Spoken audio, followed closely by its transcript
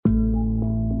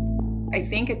I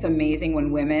think it's amazing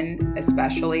when women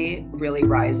especially really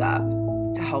rise up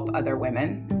to help other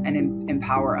women and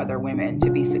empower other women to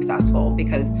be successful,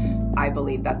 because I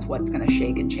believe that's what's going to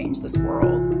shake and change this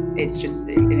world. It's just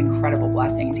an incredible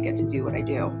blessing to get to do what I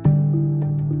do.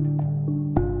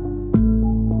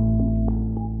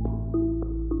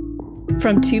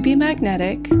 From To Be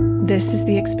Magnetic, this is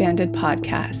the Expanded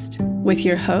Podcast with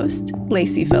your host,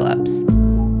 Lacey Phillips.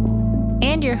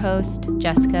 And your host,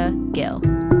 Jessica Gill.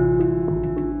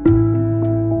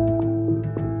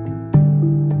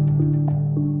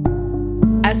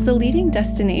 As the leading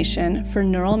destination for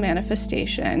neural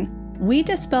manifestation, we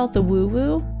dispel the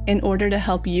woo-woo in order to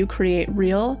help you create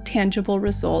real, tangible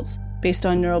results based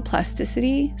on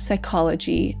neuroplasticity,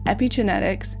 psychology,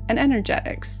 epigenetics, and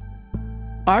energetics.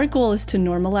 Our goal is to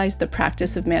normalize the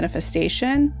practice of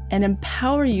manifestation and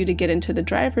empower you to get into the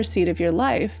driver's seat of your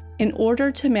life in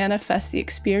order to manifest the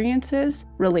experiences,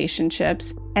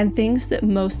 relationships, and things that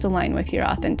most align with your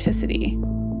authenticity.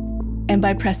 And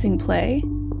by pressing play,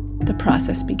 the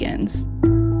process begins.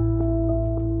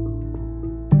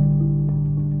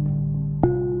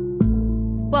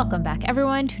 Welcome back,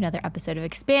 everyone, to another episode of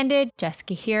Expanded.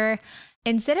 Jessica here.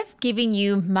 Instead of giving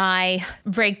you my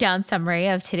breakdown summary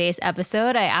of today's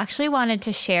episode, I actually wanted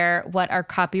to share what our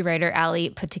copywriter,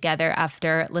 Allie, put together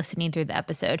after listening through the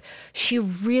episode. She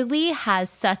really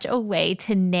has such a way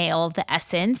to nail the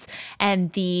essence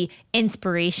and the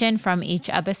inspiration from each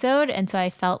episode. And so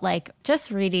I felt like just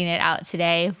reading it out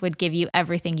today would give you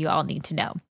everything you all need to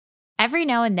know. Every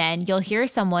now and then, you'll hear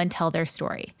someone tell their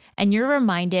story, and you're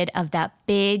reminded of that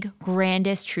big,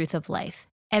 grandest truth of life.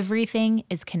 Everything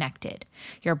is connected.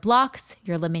 Your blocks,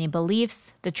 your limiting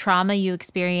beliefs, the trauma you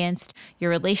experienced, your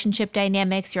relationship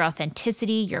dynamics, your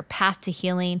authenticity, your path to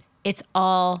healing, it's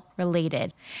all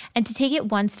related. And to take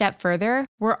it one step further,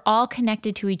 we're all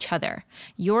connected to each other.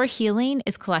 Your healing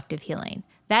is collective healing.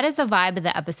 That is the vibe of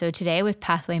the episode today with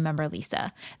Pathway member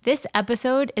Lisa. This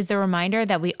episode is the reminder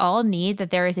that we all need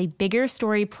that there is a bigger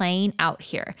story playing out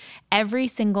here every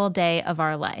single day of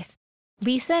our life.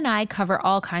 Lisa and I cover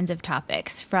all kinds of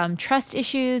topics, from trust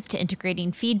issues to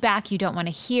integrating feedback you don't want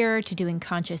to hear, to doing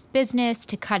conscious business,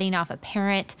 to cutting off a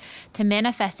parent, to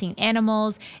manifesting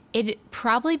animals. It'd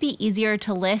probably be easier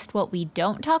to list what we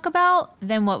don't talk about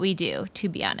than what we do, to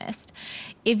be honest.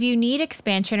 If you need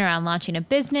expansion around launching a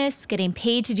business, getting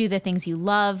paid to do the things you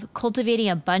love, cultivating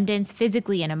abundance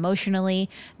physically and emotionally,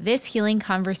 this healing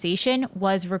conversation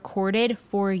was recorded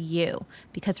for you.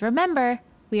 Because remember,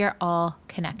 we are all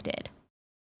connected.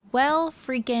 Well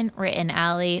freaking written,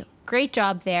 Allie. Great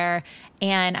job there.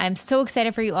 And I'm so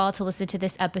excited for you all to listen to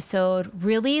this episode.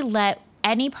 Really let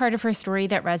any part of her story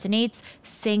that resonates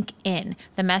sink in.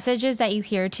 The messages that you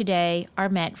hear today are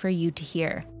meant for you to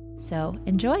hear. So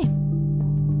enjoy.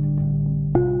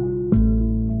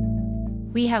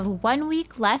 We have 1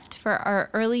 week left for our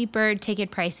early bird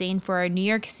ticket pricing for our New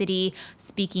York City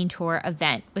speaking tour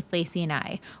event with Lacey and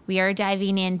I. We are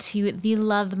diving into the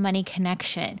love money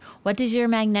connection. What does your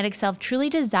magnetic self truly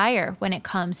desire when it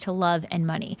comes to love and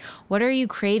money? What are you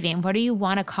craving? What do you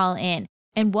want to call in?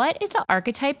 And what is the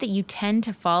archetype that you tend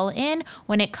to fall in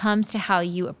when it comes to how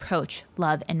you approach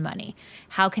love and money?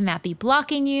 How can that be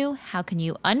blocking you? How can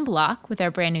you unblock with our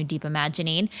brand new Deep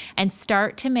Imagining and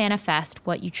start to manifest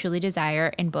what you truly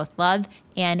desire in both love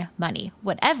and money,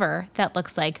 whatever that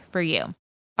looks like for you?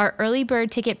 Our early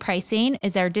bird ticket pricing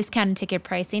our discounted ticket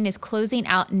pricing is closing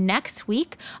out next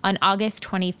week on August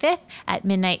 25th at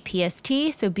midnight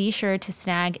PST. So be sure to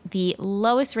snag the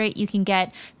lowest rate you can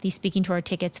get the speaking tour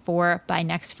tickets for by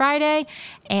next Friday.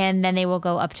 And then they will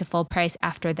go up to full price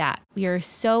after that. We are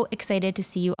so excited to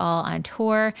see you all on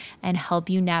tour and help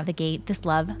you navigate this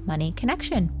love money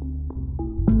connection.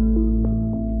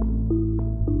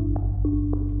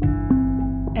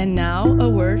 And now a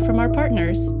word from our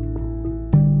partners.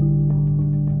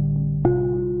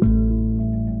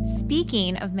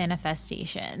 Speaking of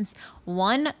manifestations,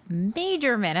 one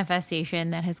major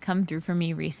manifestation that has come through for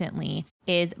me recently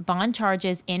is Bon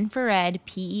Charge's infrared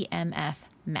PEMF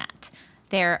mat.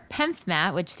 Their PEMF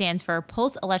mat, which stands for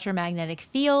Pulse Electromagnetic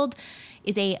Field,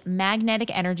 is a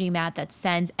magnetic energy mat that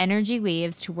sends energy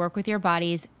waves to work with your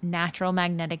body's natural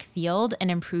magnetic field and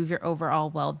improve your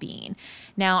overall well-being.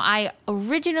 Now, I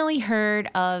originally heard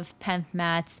of PEMF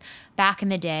mats back in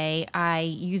the day. I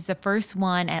used the first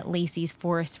one at Lacey's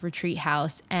Forest Retreat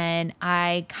House, and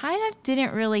I kind of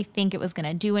didn't really think it was going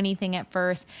to do anything at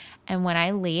first. And when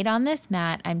I laid on this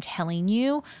mat, I'm telling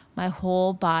you, my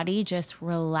whole body just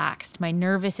relaxed. My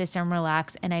nervous system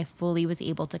relaxed, and I fully was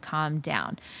able to calm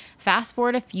down. Fast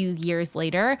forward a few years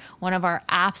later, one of our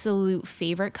absolute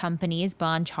favorite companies,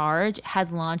 Bon Charge,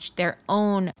 has launched their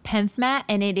own PEMF mat,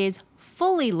 and it is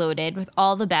fully loaded with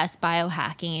all the best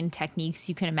biohacking techniques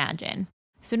you can imagine.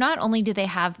 So not only do they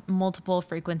have multiple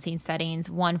frequency settings,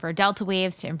 one for delta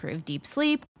waves to improve deep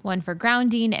sleep, one for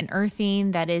grounding and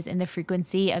earthing that is in the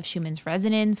frequency of Schumann's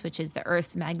resonance, which is the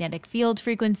Earth's magnetic field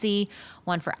frequency,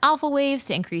 one for alpha waves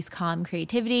to increase calm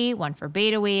creativity, one for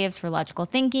beta waves for logical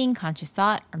thinking, conscious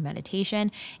thought, or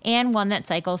meditation, and one that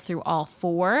cycles through all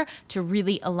four to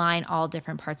really align all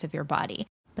different parts of your body.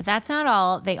 But that's not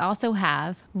all. They also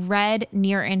have red,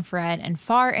 near infrared, and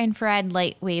far infrared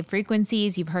light wave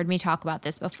frequencies. You've heard me talk about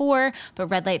this before, but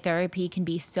red light therapy can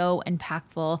be so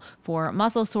impactful for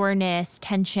muscle soreness,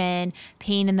 tension,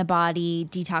 pain in the body,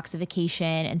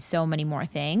 detoxification, and so many more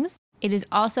things. It is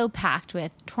also packed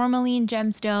with tourmaline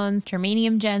gemstones,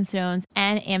 germanium gemstones,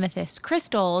 and amethyst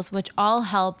crystals, which all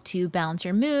help to balance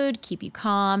your mood, keep you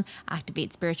calm,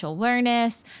 activate spiritual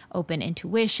awareness, open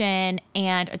intuition,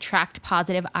 and attract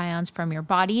positive ions from your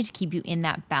body to keep you in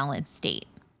that balanced state.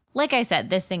 Like I said,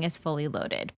 this thing is fully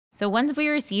loaded. So once we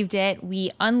received it,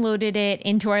 we unloaded it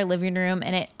into our living room,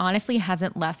 and it honestly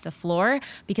hasn't left the floor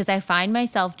because I find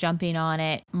myself jumping on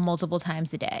it multiple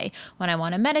times a day. When I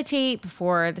want to meditate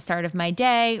before the start of my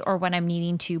day, or when I'm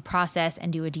needing to process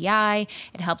and do a DI,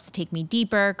 it helps to take me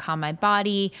deeper, calm my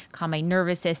body, calm my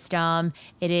nervous system.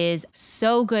 It is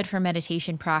so good for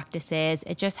meditation practices.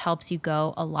 It just helps you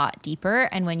go a lot deeper.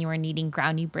 And when you are needing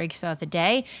grounding breaks throughout the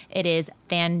day, it is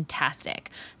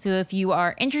fantastic. So if you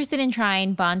are interested in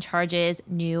trying Bon Charge's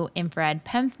new infrared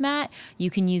PEMF mat,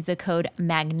 you can use the code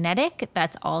MAGNETIC,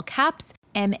 that's all caps,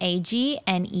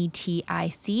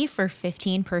 MAGNETIC for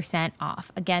 15%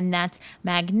 off. Again, that's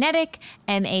magnetic,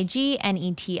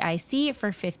 MAGNETIC for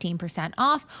 15%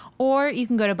 off. Or you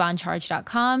can go to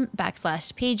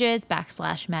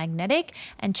boncharge.com/pages/magnetic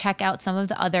and check out some of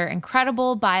the other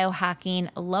incredible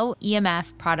biohacking low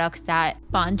EMF products that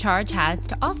Bon Charge has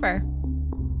to offer.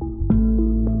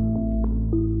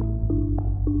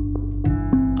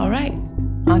 All right,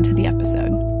 on to the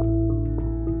episode.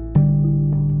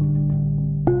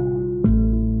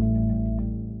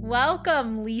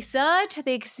 Welcome, Lisa, to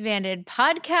the Expanded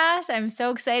Podcast. I'm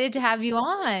so excited to have you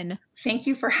on. Thank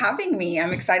you for having me.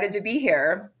 I'm excited to be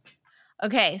here.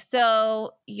 Okay,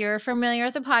 so you're familiar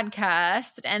with the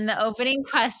podcast and the opening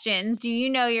questions. Do you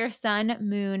know your sun,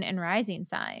 moon, and rising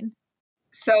sign?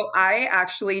 So I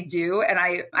actually do. And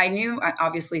I knew,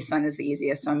 obviously, sun is the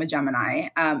easiest. So I'm a Gemini.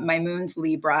 My moon's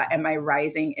Libra and my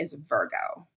rising is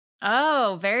Virgo.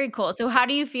 Oh, very cool. So how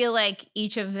do you feel like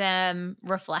each of them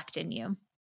reflect in you?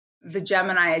 The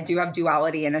Gemini, I do have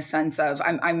duality in a sense of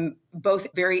I'm both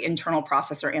very internal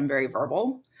processor and very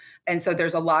verbal. And so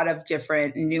there's a lot of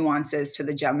different nuances to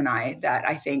the Gemini that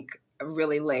I think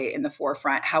really lay in the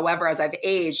forefront. However, as I've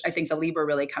aged, I think the Libra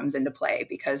really comes into play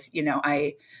because,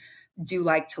 I do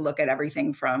like to look at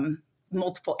everything from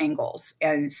multiple angles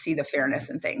and see the fairness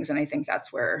in things. And I think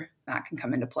that's where that can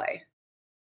come into play.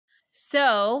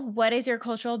 So what is your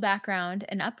cultural background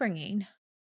and upbringing?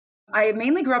 I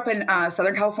mainly grew up in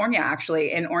Southern California,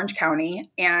 actually, in Orange County.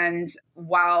 And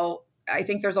while I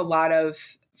think there's a lot of,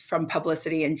 from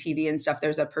publicity and TV and stuff,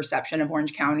 there's a perception of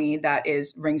Orange County that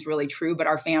rings really true. But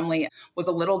our family was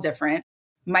a little different.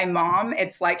 My mom,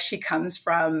 it's like she comes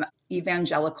from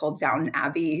evangelical Downton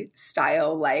Abbey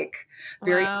style, like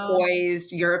very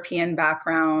poised European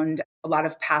background, a lot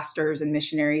of pastors and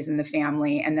missionaries in the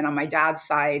family. And then on my dad's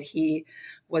side, he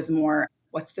was more,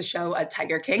 what's the show?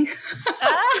 Tiger King,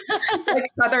 like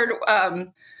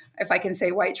Southern, if I can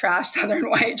say white trash, Southern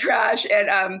white trash,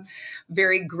 and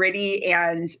very gritty.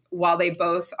 And while they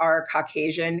both are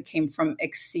Caucasian, came from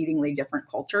exceedingly different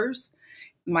cultures.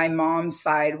 My mom's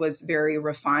side was very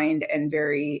refined and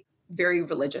very, very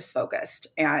religious focused.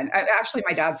 And actually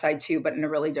my dad's side too, but in a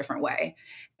really different way.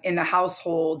 In the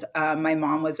household, my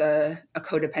mom was a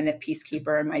codependent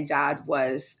peacekeeper and my dad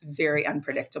was very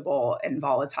unpredictable and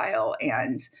volatile.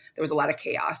 And there was a lot of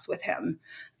chaos with him.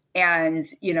 And,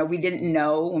 we didn't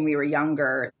know when we were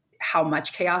younger how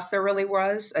much chaos there really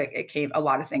was. A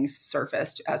lot of things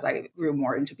surfaced as I grew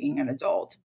more into being an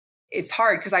adult. It's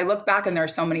hard because I look back and there are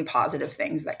so many positive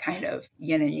things that kind of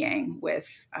yin and yang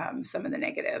with some of the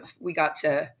negative. We got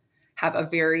to have a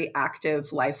very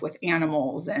active life with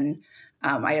animals and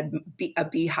I had a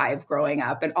beehive growing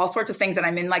up and all sorts of things. And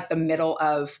I'm in like the middle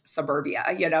of suburbia,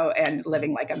 and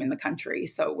living like I'm in the country.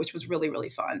 So, which was really, really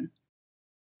fun.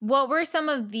 What were some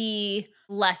of the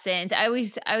lessons? I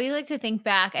always like to think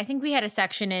back. I think we had a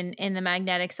section in the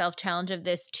Magnetic Self Challenge of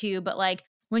this too. But like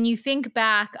when you think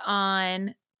back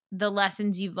on the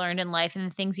lessons you've learned in life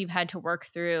and the things you've had to work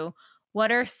through,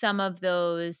 what are some of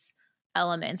those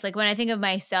elements? Like when I think of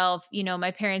myself,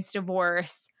 my parents'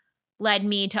 divorce led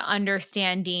me to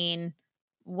understanding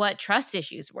what trust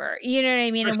issues were. You know what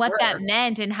I mean? For And what that sure.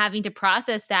 meant, and having to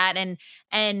process that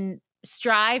and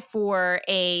strive for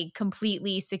a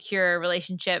completely secure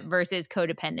relationship versus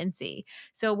codependency.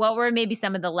 So what were maybe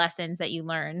some of the lessons that you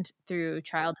learned through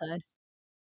childhood?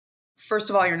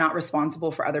 First of all, you're not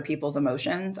responsible for other people's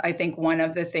emotions. I think one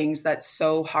of the things that's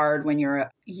so hard when you're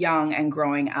young and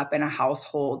growing up in a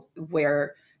household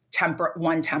where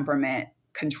one temperament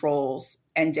controls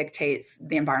and dictates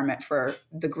the environment for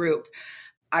the group,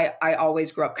 I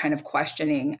always grew up kind of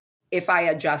questioning, if I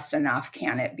adjust enough,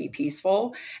 can it be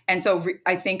peaceful? And so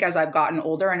I think as I've gotten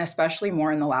older, and especially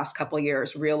more in the last couple of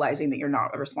years, realizing that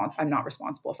I'm not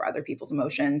responsible for other people's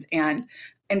emotions, and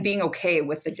being okay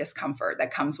with the discomfort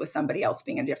that comes with somebody else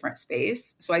being in a different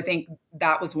space. So I think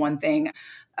that was one thing.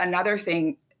 Another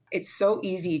thing, it's so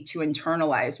easy to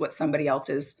internalize what somebody else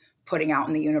is putting out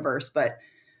in the universe, but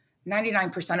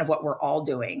 99% of what we're all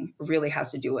doing really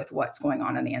has to do with what's going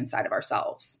on the inside of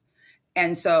ourselves.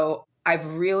 And so I've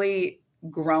really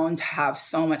grown to have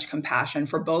so much compassion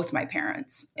for both my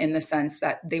parents, in the sense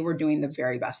that they were doing the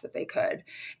very best that they could.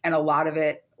 And a lot of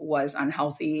it was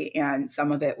unhealthy, and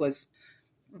some of it was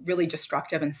really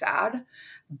destructive and sad.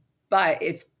 But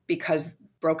it's because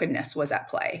brokenness was at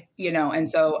play, And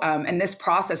so, and this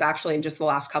process, actually, in just the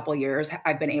last couple of years,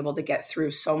 I've been able to get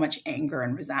through so much anger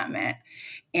and resentment,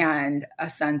 and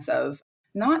a sense of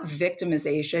not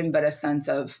victimization, but a sense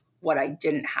of what I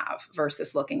didn't have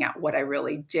versus looking at what I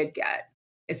really did get.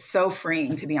 It's so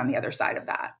freeing to be on the other side of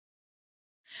that.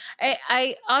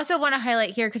 I also want to highlight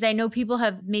here, because I know people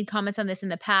have made comments on this in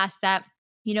the past, that,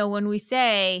 when we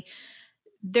say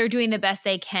they're doing the best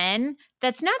they can,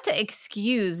 that's not to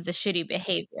excuse the shitty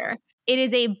behavior. It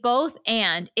is a both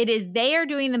and. It is they are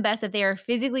doing the best that they are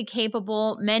physically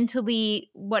capable,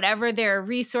 mentally, whatever their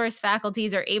resource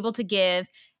faculties are able to give.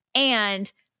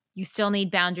 And you still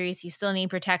need boundaries. You still need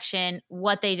protection.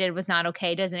 What they did was not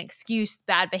okay. Doesn't excuse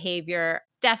bad behavior.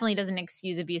 Definitely doesn't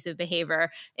excuse abusive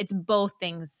behavior. It's both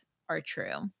things are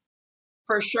true.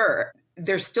 For sure.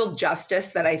 There's still justice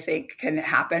that I think can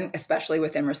happen, especially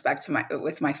within respect to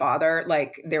with my father.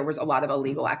 Like, there was a lot of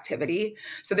illegal activity.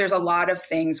 So there's a lot of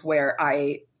things where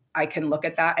I can look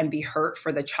at that and be hurt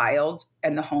for the child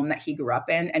and the home that he grew up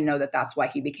in, and know that that's why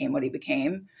he became what he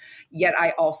became. Yet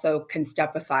I also can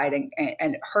step aside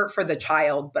and hurt for the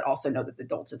child, but also know that the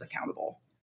adult is accountable,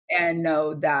 and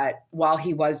know that while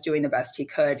he was doing the best he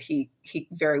could, he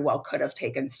very well could have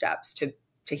taken steps to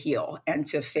heal and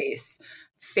to face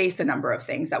a number of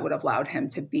things that would have allowed him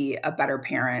to be a better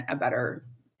parent, a better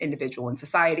individual in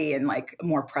society, and like a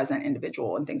more present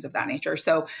individual and things of that nature.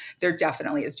 So there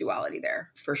definitely is duality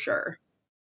there, for sure.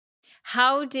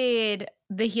 How did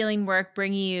the healing work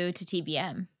bring you to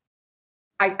TBM?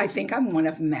 I think I'm one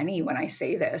of many when I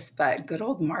say this, but good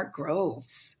old Mark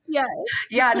Groves. Yeah.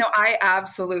 Yeah, no,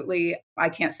 I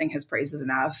can't sing his praises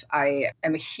enough. I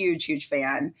am a huge, huge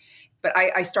fan. But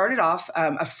I started off,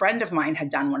 a friend of mine had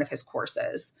done one of his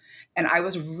courses, and I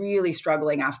was really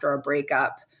struggling after a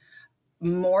breakup,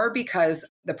 more because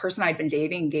the person I'd been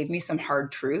dating gave me some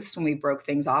hard truths when we broke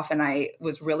things off. And I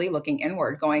was really looking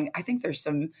inward going, I think there's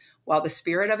while the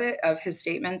spirit of his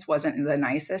statements wasn't the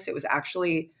nicest, it was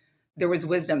actually, there was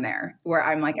wisdom there where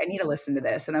I'm like, I need to listen to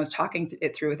this. And I was talking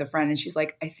it through with a friend, and she's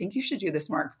like, I think you should do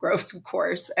this Mark Groves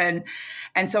course. And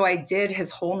so I did his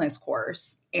wholeness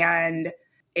course, and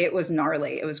it was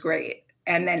gnarly. It was great.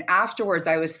 And then afterwards,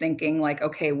 I was thinking like,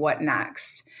 okay, what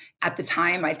next? At the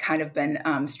time, I'd kind of been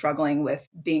struggling with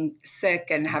being sick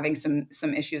and having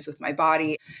some issues with my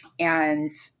body, and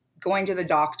going to the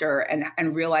doctor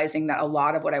and realizing that a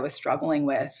lot of what I was struggling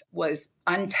with was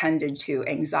untended to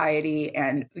anxiety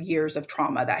and years of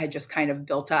trauma that had just kind of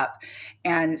built up.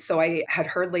 And so I had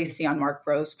heard Lacey on Mark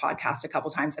Groves' podcast a couple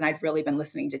of times, and I'd really been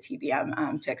listening to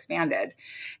TBM, to Expanded.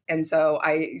 And so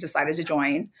I decided to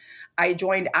join. I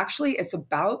joined, actually, it's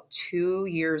about 2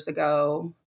 years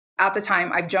ago. At the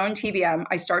time, I've joined TBM.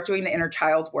 I start doing the inner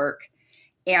child work.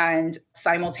 And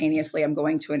simultaneously, I'm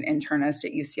going to an internist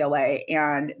at UCLA.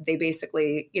 And they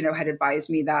basically, had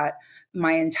advised me that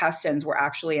my intestines were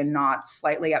actually in knots,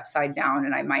 slightly upside down,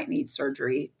 and I might need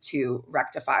surgery to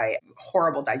rectify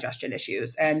horrible digestion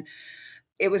issues. And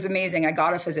it was amazing. I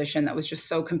got a physician that was just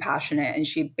so compassionate. And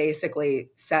she basically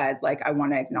said, like, I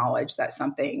want to acknowledge that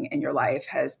something in your life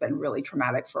has been really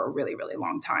traumatic for a really, really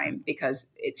long time, because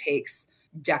it takes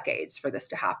decades for this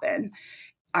to happen.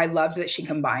 I loved that she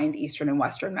combined Eastern and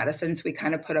Western medicines. We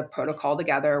kind of put a protocol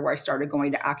together where I started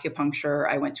going to acupuncture.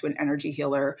 I went to an energy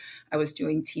healer. I was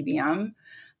doing TBM,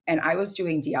 and I was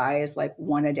doing DIs like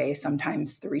 1 a day,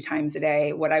 sometimes 3 times a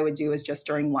day. What I would do is just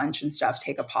during lunch and stuff,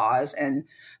 take a pause and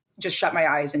just shut my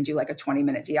eyes and do like a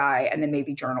 20-minute DI and then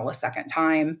maybe journal a second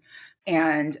time.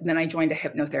 And then I joined a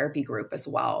hypnotherapy group as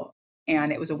well.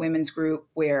 And it was a women's group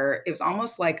where it was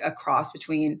almost like a cross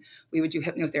between, we would do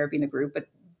hypnotherapy in the group, but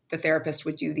the therapist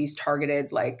would do these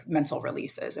targeted like mental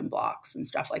releases and blocks and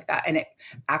stuff like that. And it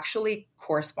actually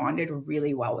corresponded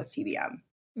really well with TBM.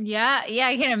 Yeah,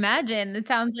 I can imagine. It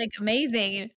sounds like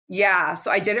amazing. Yeah.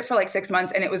 So I did it for like 6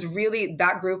 months, and it was really,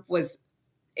 that group was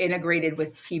integrated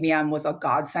with TBM was a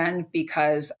godsend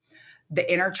because the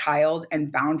inner child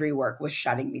and boundary work was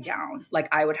shutting me down.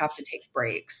 Like I would have to take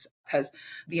breaks because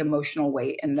the emotional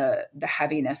weight and the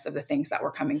heaviness of the things that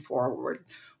were coming forward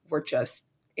were just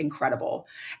incredible.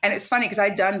 And it's funny because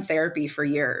I'd done therapy for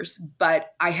years,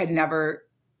 but I had never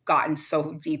gotten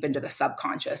so deep into the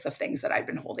subconscious of things that I'd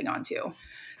been holding on to.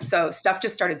 So stuff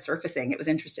just started surfacing. It was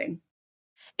interesting.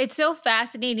 It's so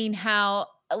fascinating how,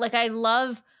 like, I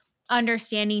love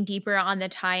understanding deeper on the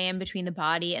tie-in between the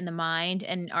body and the mind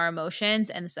and our emotions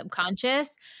and the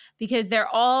subconscious, because they're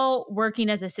all working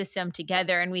as a system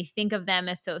together and we think of them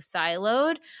as so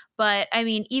siloed. But I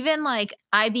mean, even like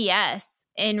IBS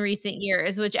in recent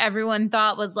years, which everyone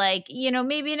thought was like,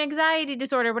 maybe an anxiety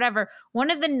disorder, whatever.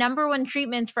 One of the number one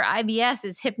treatments for IBS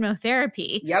is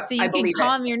hypnotherapy. Yep, so you can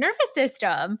calm your nervous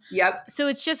system. Yep. So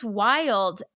it's just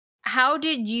wild. How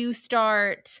did you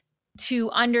start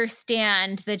to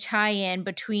understand the tie-in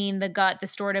between the gut, the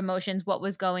stored emotions, what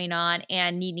was going on,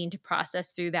 and needing to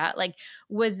process through that? Like,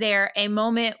 was there a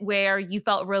moment where you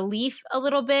felt relief a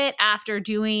little bit after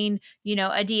doing,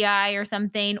 a DI or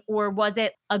something? Or was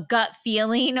it a gut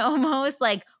feeling almost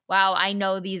like, wow, I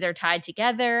know these are tied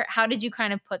together? How did you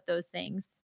kind of put those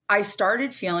things? I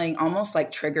started feeling almost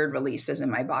like triggered releases in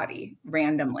my body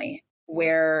randomly,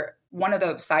 where one of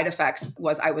the side effects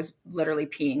was I was literally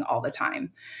peeing all the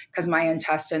time because my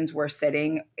intestines were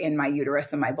sitting in my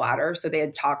uterus and my bladder. So they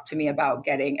had talked to me about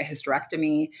getting a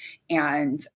hysterectomy,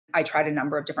 and I tried a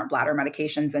number of different bladder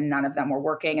medications and none of them were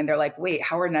working. And they're like, wait,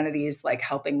 how are none of these like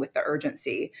helping with the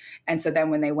urgency? And so then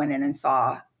when they went in and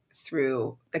saw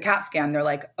through the CAT scan, they're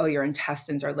like, oh, your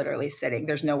intestines are literally sitting.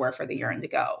 There's nowhere for the urine to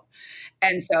go.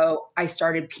 And so I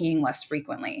started peeing less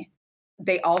frequently.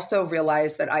 They also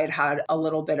realized that I had had a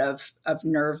little bit of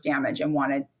nerve damage and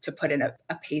wanted to put in a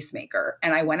pacemaker.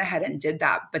 And I went ahead and did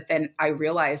that. But then I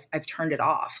realized I've turned it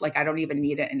off. Like I don't even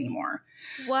need it anymore.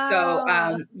 Wow.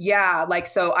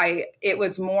 So, it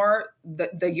was more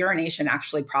the urination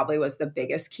actually probably was the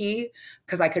biggest key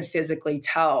because I could physically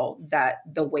tell that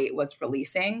the weight was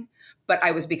releasing, but I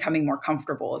was becoming more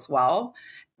comfortable as well.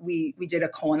 We did a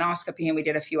colonoscopy and we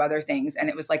did a few other things. And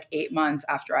it was like 8 months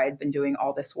after I had been doing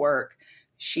all this work,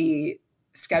 she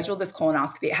scheduled this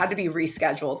colonoscopy. It had to be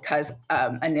rescheduled because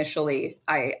initially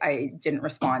I didn't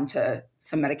respond to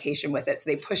some medication with it. So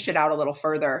they pushed it out a little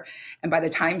further. And by the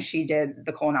time she did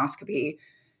the colonoscopy,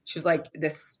 she was like,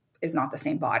 this is not the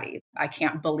same body. I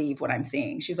can't believe what I'm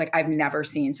seeing. She's like, I've never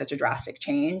seen such a drastic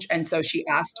change. And so she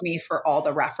asked me for all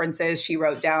the references. She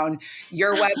wrote down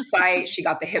your website. She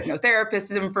got the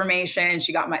hypnotherapist's information.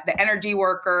 She got the energy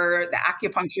worker, the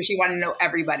acupuncture. She wanted to know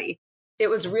everybody.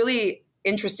 It was really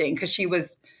interesting because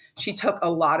she took a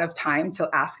lot of time to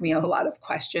ask me a lot of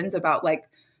questions about like,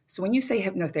 so when you say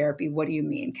hypnotherapy, what do you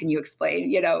mean? Can you explain,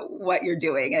 what you're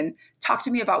doing and talk to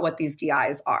me about what these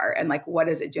DIs are and like, what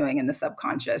is it doing in the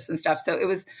subconscious and stuff. So it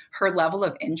was, her level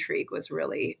of intrigue was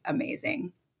really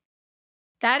amazing.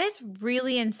 That is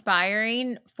really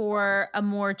inspiring for a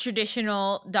more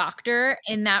traditional doctor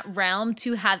in that realm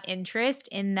to have interest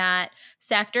in that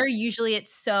sector. Usually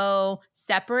it's so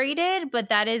separated, but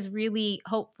that is really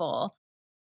hopeful.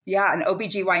 Yeah, an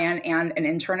OBGYN and an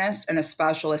internist and a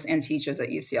specialist and teaches at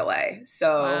UCLA. So,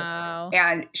 wow.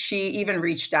 And she even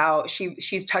reached out.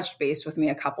 She's touched base with me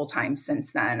a couple times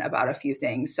since then about a few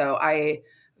things. So I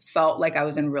felt like I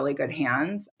was in really good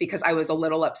hands because I was a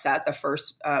little upset. The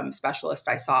first specialist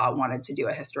I saw wanted to do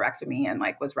a hysterectomy and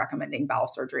like was recommending bowel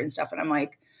surgery and stuff. And I'm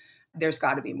like, there's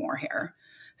got to be more here.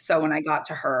 So when I got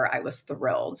to her, I was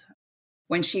thrilled.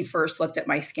 When she first looked at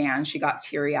my scan, she got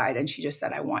teary-eyed and she just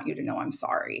said, I want you to know I'm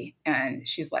sorry. And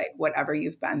she's like, whatever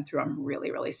you've been through, I'm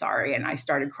really, really sorry. And I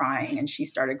started crying and she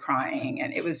started crying.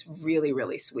 And it was really,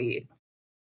 really sweet.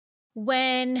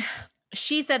 When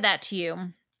she said that to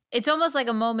you, it's almost like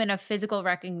a moment of physical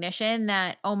recognition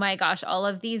that, oh my gosh, all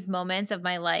of these moments of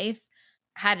my life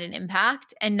had an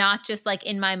impact, and not just like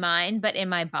in my mind, but in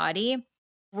my body.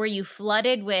 Were you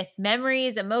flooded with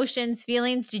memories, emotions,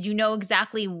 feelings? Did you know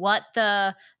exactly what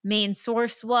the main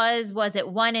source was? Was it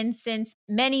one instance,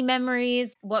 many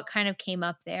memories? What kind of came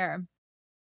up there?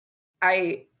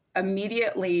 I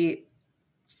immediately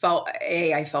felt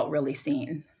really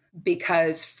seen.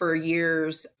 because for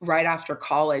years, right after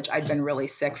college, I'd been really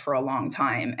sick for a long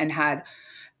time and had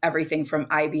everything from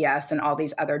IBS and all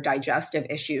these other digestive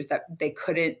issues that they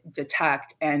couldn't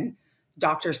detect. And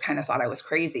doctors kind of thought I was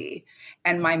crazy.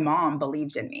 And my mom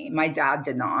believed in me. My dad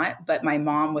did not, but my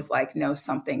mom was like, no,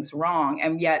 something's wrong.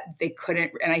 And yet they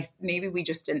couldn't. And maybe we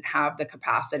just didn't have the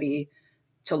capacity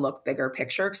to look bigger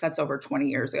picture, because that's over 20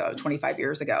 years ago, 25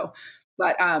 years ago.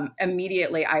 But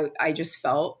immediately I just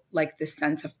felt like this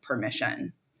sense of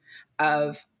permission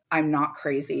of I'm not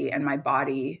crazy and my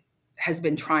body has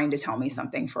been trying to tell me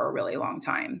something for a really long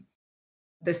time.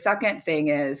 The second thing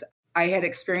is I had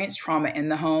experienced trauma in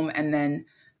the home and then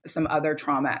some other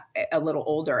trauma a little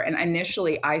older. And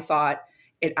initially I thought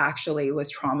it actually was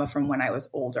trauma from when I was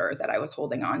older that I was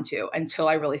holding on to, until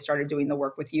I really started doing the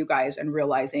work with you guys and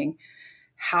realizing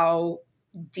how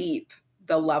deep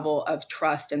the level of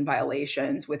trust and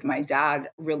violations with my dad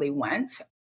really went.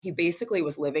 He basically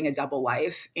was living a double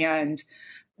life and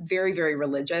very, very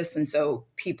religious. And so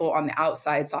people on the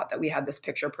outside thought that we had this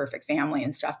picture perfect family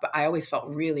and stuff, but I always felt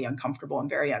really uncomfortable and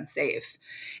very unsafe.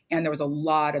 And there was a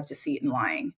lot of deceit and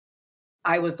lying.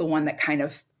 I was the one that kind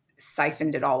of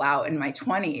siphoned it all out in my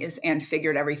 20s and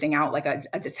figured everything out like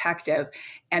a detective.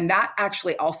 And that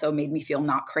actually also made me feel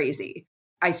not crazy.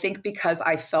 I think because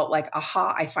I felt like,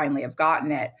 aha, I finally have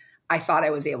gotten it, I thought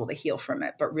I was able to heal from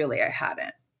it, but really I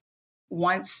hadn't.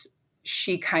 Once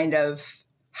she kind of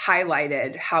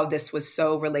highlighted how this was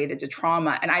so related to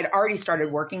trauma, and I'd already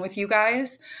started working with you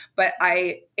guys, but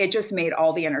it just made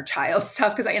all the inner child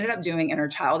stuff, because I ended up doing inner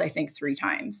child, I think 3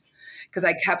 times, because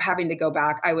I kept having to go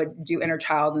back. I would do inner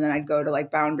child and then I'd go to like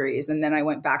boundaries, and then I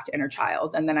went back to inner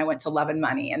child, and then I went to love and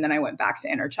money, and then I went back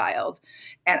to inner child.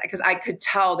 And because I could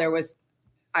tell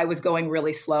I was going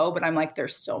really slow, but I'm like,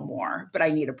 there's still more, but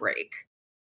I need a break.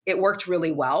 It worked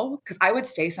really well because I would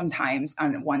stay sometimes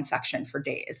on one section for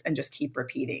days and just keep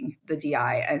repeating the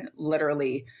DI. And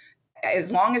literally,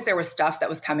 as long as there was stuff that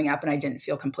was coming up and I didn't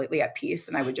feel completely at peace,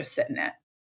 and I would just sit in it.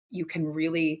 You can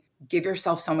really give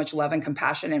yourself so much love and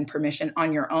compassion and permission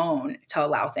on your own to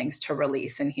allow things to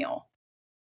release and heal.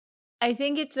 I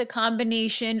think it's a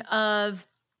combination of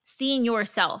seeing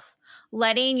yourself,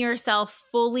 letting yourself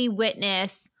fully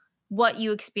witness what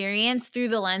you experience through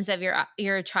the lens of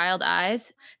your child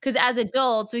eyes. Because as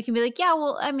adults, we can be like, yeah,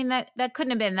 well, I mean, that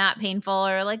couldn't have been that painful,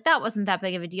 or like that wasn't that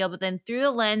big of a deal. But then through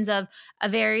the lens of a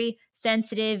very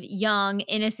sensitive, young,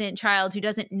 innocent child who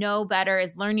doesn't know better,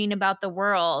 is learning about the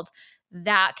world,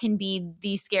 that can be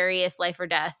the scariest life or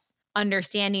death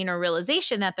understanding or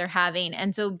realization that they're having.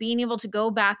 And so being able to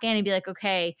go back in and be like,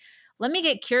 okay, let me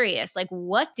get curious. Like,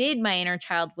 what did my inner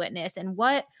child witness, and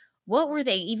what were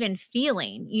they even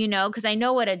feeling, because I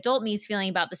know what adult me is feeling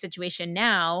about the situation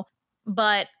now,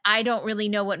 but I don't really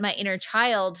know what my inner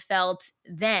child felt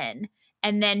then.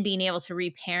 And then being able to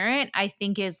reparent, I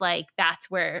think is like,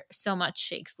 that's where so much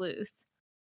shakes loose.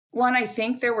 Well, and I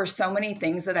think there were so many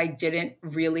things that I didn't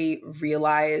really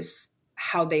realize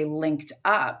how they linked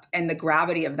up and the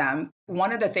gravity of them.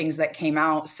 One of the things that came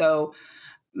out, so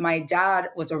my dad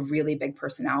was a really big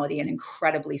personality and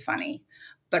incredibly funny.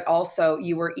 But also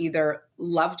you were either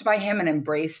loved by him and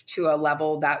embraced to a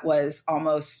level that was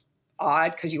almost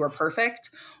odd because you were perfect,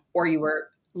 or you were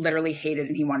literally hated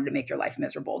and he wanted to make your life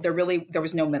miserable. There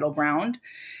was no middle ground.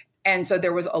 And so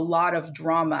there was a lot of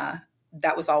drama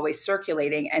that was always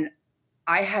circulating. And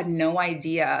I had no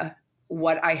idea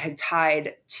what I had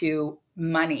tied to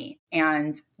money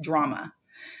and drama.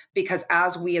 Because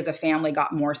as we as a family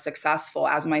got more successful,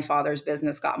 as my father's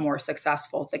business got more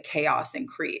successful, the chaos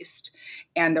increased.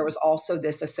 And there was also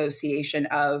this association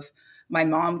of, my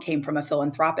mom came from a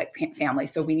philanthropic family,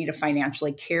 so we need to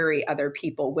financially carry other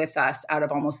people with us out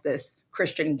of almost this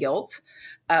Christian guilt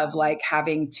of like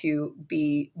having to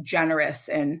be generous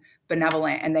and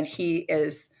benevolent. And then he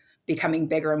is becoming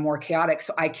bigger and more chaotic.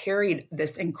 So I carried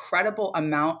this incredible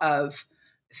amount of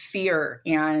fear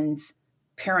and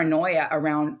paranoia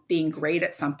around being great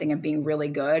at something and being really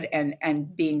good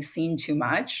and being seen too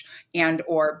much and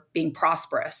or being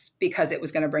prosperous, because it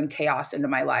was going to bring chaos into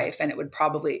my life and it would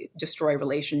probably destroy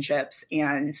relationships,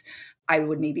 and I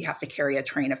would maybe have to carry a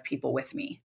train of people with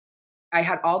me. I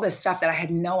had all this stuff that I had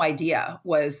no idea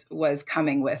was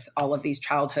coming with all of these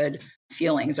childhood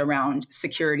feelings around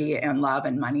security and love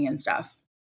and money and stuff.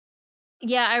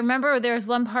 Yeah, I remember there was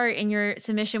one part in your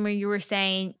submission where you were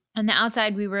saying on the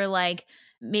outside we were like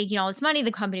making all this money,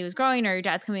 the company was growing, or your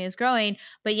dad's company was growing,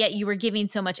 but yet you were giving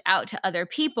so much out to other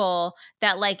people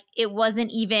that like it wasn't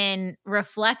even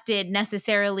reflected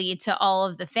necessarily to all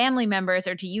of the family members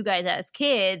or to you guys as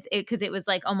kids, because it was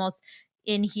like almost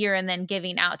in here and then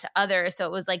giving out to others. So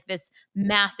it was like this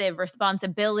massive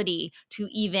responsibility to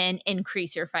even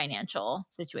increase your financial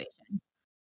situation.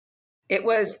 It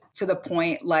was to the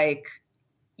point like,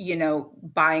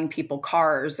 buying people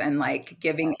cars and like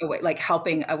giving away, like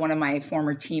helping one of my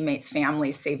former teammates'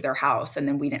 families save their house. And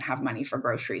then we didn't have money for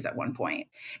groceries at one point.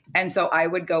 And so I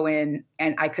would go in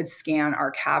and I could scan our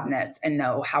cabinets and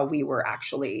know how we were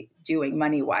actually doing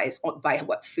money wise by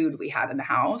what food we had in the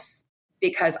house,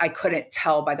 because I couldn't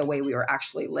tell by the way we were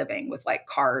actually living with like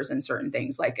cars and certain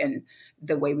things, like, and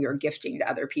the way we were gifting to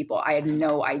other people. I had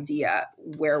no idea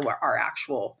where our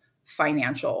actual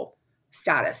financial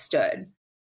status stood.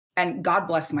 And God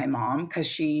bless my mom, because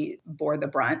she bore the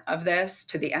brunt of this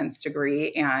to the nth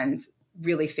degree and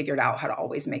really figured out how to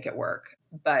always make it work.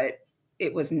 But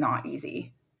it was not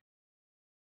easy.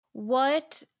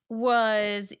 What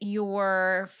was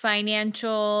your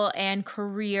financial and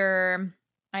career,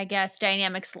 I guess,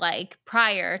 dynamics like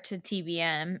prior to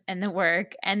TBM and the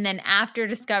work? And then after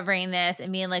discovering this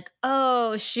and being like,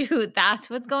 oh, shoot, that's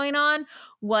what's going on.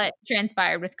 What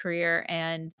transpired with career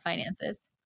and finances?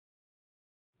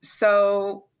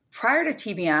 So prior to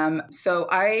TBM, so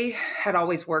I had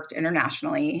always worked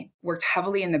internationally, worked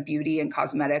heavily in the beauty and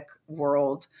cosmetic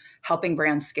world, helping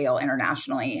brands scale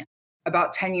internationally.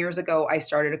 About 10 years ago, I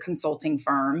started a consulting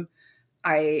firm.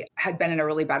 I had been in a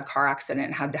really bad car accident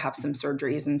and had to have some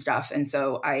surgeries and stuff. And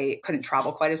so I couldn't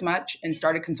travel quite as much and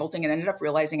started consulting and ended up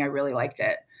realizing I really liked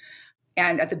it.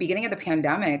 And at the beginning of the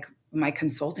pandemic, my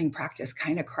consulting practice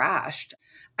kind of crashed.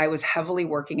 I was heavily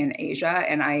working in Asia,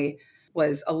 and I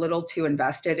was a little too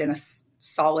invested in a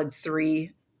solid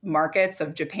 3 markets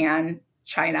of Japan,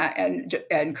 China,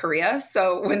 and Korea.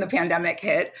 So when the pandemic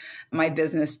hit, my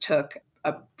business took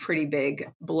a pretty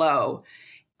big blow.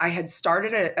 I had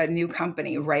started a new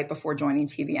company right before joining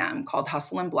TBM called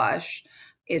Hustle and Blush.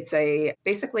 It's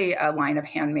basically a line of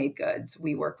handmade goods.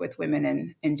 We work with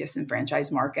women in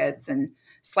disenfranchised markets and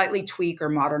slightly tweak or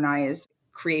modernize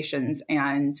creations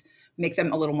and make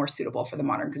them a little more suitable for the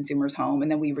modern consumer's home.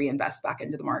 And then we reinvest back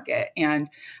into the market. And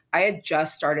I had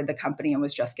just started the company and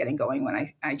was just getting going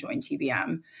when I joined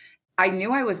TBM. I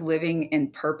knew I was living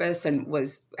in purpose and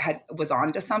was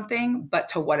on to something, but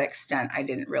to what extent, I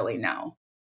didn't really know.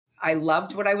 I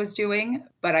loved what I was doing,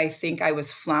 but I think I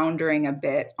was floundering a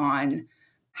bit on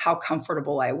how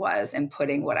comfortable I was in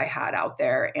putting what I had out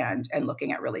there and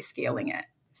looking at really scaling it.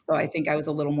 So I think I was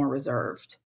a little more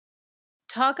reserved.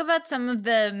 Talk about some of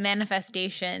the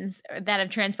manifestations that have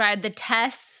transpired, the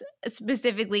tests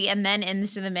specifically, and then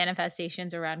into the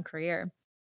manifestations around career.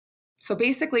 So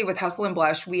basically with Hustle and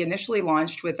Blush, we initially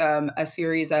launched with a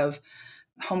series of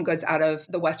home goods out of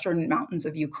the Western mountains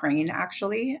of Ukraine,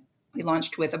 actually. We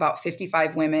launched with about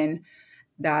 55 women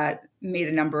that made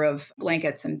a number of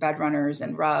blankets and bed runners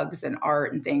and rugs and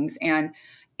art and things. And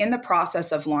in the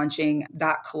process of launching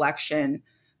that collection,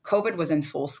 COVID was in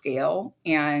full scale,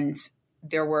 and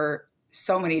there were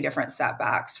so many different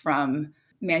setbacks, from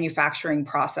manufacturing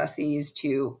processes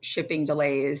to shipping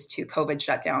delays to COVID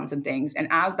shutdowns and things. And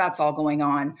as that's all going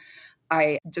on,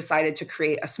 I decided to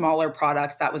create a smaller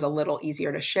product that was a little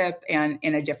easier to ship and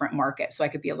in a different market so I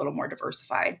could be a little more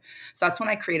diversified. So that's when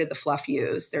I created the Fluff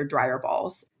U's. They're dryer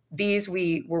balls. These,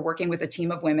 we were working with a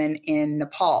team of women in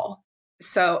Nepal.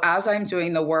 So as I'm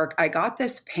doing the work, I got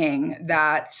this ping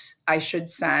that I should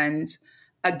send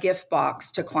a gift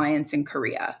box to clients in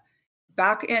Korea.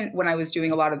 Back when I was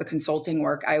doing a lot of the consulting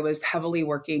work, I was heavily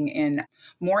working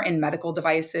more in medical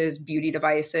devices, beauty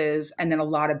devices, and then a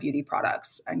lot of beauty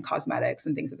products and cosmetics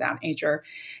and things of that nature.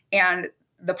 And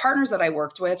the partners that I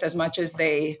worked with, as much as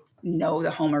they know the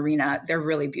home arena, they're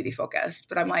really beauty focused.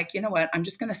 But I'm like, you know what? I'm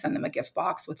just going to send them a gift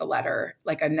box with a letter,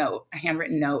 like a note, a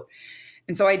handwritten note.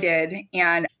 And so I did.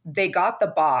 And they got the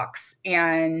box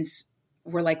and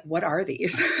we're like, what are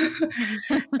these?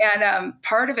 And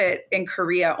part of it in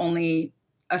Korea, only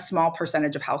a small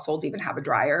percentage of households even have a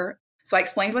dryer. So I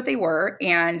explained what they were,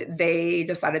 and they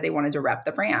decided they wanted to rep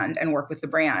the brand and work with the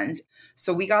brand.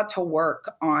 So we got to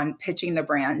work on pitching the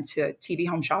brand to TV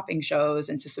home shopping shows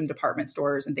and to some department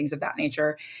stores and things of that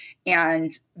nature.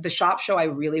 And the shop show I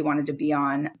really wanted to be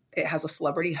on, it has a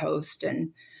celebrity host,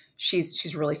 and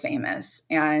she's really famous.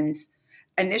 And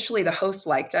initially, the host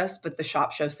liked us, but the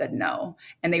shop show said no.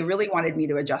 And they really wanted me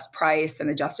to adjust price and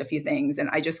adjust a few things. And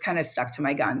I just kind of stuck to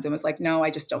my guns and was like, no, I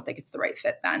just don't think it's the right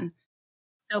fit then.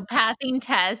 So passing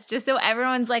tests, just so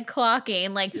everyone's like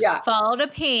clocking, followed a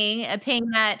ping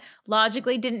that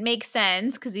logically didn't make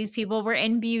sense because these people were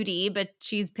in beauty, but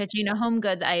she's pitching a home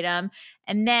goods item.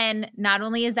 And then not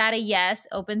only is that a yes,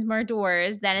 opens more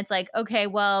doors, then it's like, okay,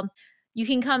 well, you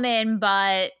can come in,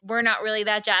 but we're not really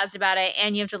that jazzed about it.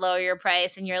 And you have to lower your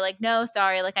price. And you're like, no,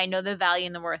 sorry. Like, I know the value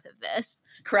and the worth of this.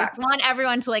 Correct. Just want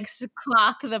everyone to like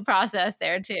clock the process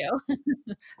there too.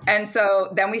 And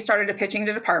so then we started pitching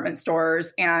to department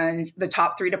stores, and the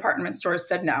top 3 department stores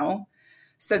said no.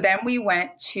 So then we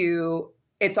went to,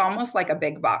 it's almost like a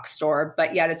big box store,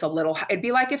 but yet it's it'd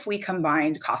be like if we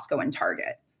combined Costco and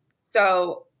Target.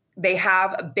 So they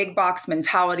have a big box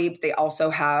mentality, but they also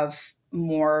have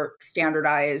more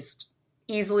standardized,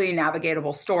 easily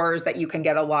navigatable stores that you can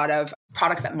get a lot of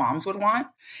products that moms would want.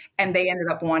 And they ended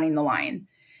up wanting the line.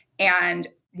 And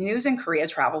news in Korea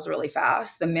travels really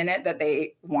fast. The minute that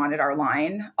they wanted our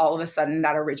line, all of a sudden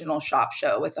that original shop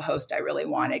show with the host I really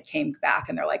wanted came back,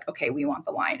 and they're like, okay, we want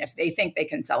the line. If they think they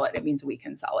can sell it, it means we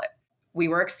can sell it. We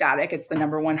were ecstatic. It's the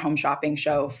 #1 home shopping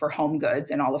show for home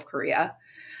goods in all of Korea.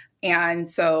 And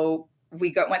so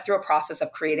we went through a process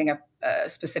of creating a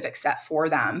specific set for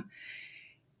them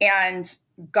and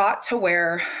got to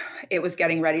where it was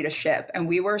getting ready to ship. And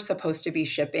we were supposed to be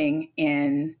shipping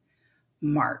in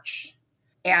March.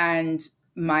 And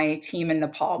my team in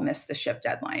Nepal missed the ship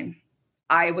deadline.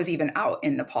 I was even out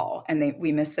in Nepal, and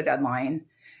we missed the deadline.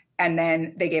 And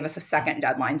then they gave us a second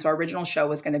deadline. So our original show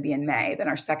was going to be in May. Then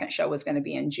our second show was going to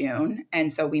be in June.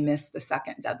 And so we missed the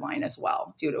second deadline as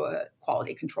well due to a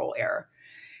quality control error.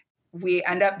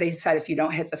 They said, if you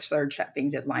don't hit the third shipping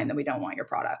deadline, then we don't want your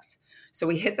product. So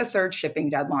we hit the third shipping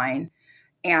deadline.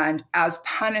 And as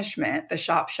punishment, the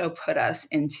shop show put us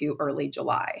into early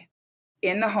July.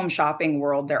 In the home shopping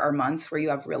world, there are months where you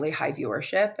have really high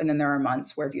viewership, and then there are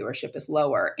months where viewership is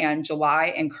lower. And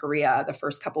July in Korea, the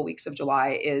first couple weeks of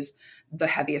July, is the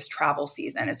heaviest travel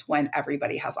season. It's when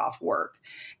everybody has off work.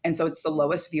 And so it's the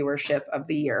lowest viewership of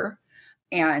the year.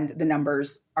 And the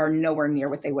numbers are nowhere near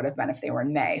what they would have been if they were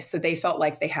in May. So they felt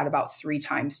like they had about 3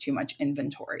 times too much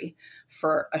inventory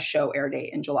for a show air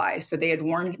date in July. So they had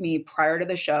warned me prior to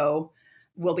the show,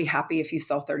 we'll be happy if you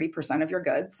sell 30% of your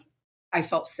goods. I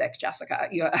felt sick, Jessica.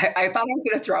 I thought I was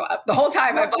going to throw up the whole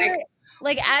time. I'm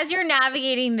like, as you're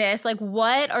navigating this, like,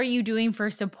 what are you doing for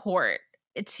support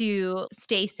to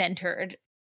stay centered?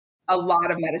 A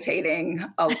lot of meditating.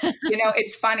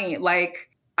 It's funny. Like,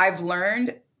 I've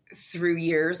learned through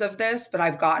years of this, but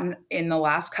I've gotten in the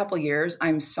last couple of years,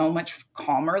 I'm so much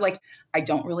calmer. Like, I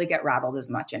don't really get rattled as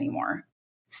much anymore.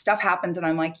 Stuff happens and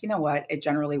I'm like, you know what? It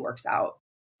generally works out.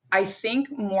 I think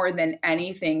more than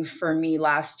anything for me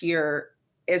last year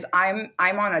is I'm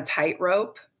on a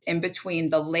tightrope in between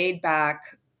the laid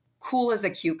back, cool as a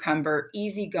cucumber,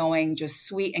 easygoing, just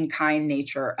sweet and kind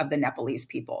nature of the Nepalese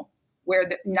people, where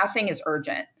nothing is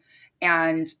urgent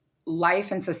and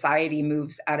life and society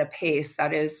moves at a pace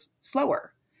that is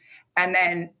slower. And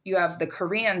then you have the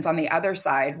Koreans on the other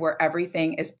side where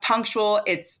everything is punctual.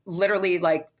 It's literally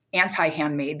like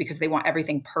anti-handmade because they want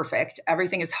everything perfect.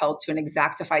 Everything is held to an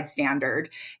exactified standard.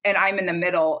 And I'm in the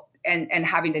middle and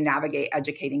having to navigate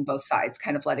educating both sides,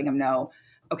 kind of letting them know,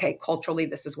 okay, culturally,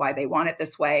 this is why they want it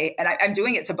this way. And I'm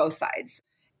doing it to both sides.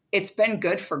 It's been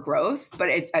good for growth, but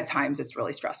at times it's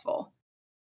really stressful.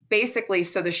 Basically,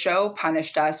 so the show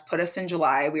punished us, put us in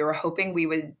July. We were hoping we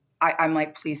would, I'm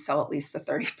like, please sell at least the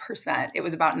 30%. It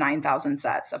was about 9,000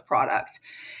 sets of product.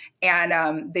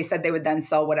 And they said they would then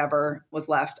sell whatever was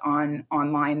left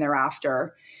online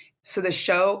thereafter. So the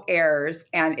show airs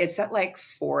and it's at like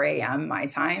 4 a.m. my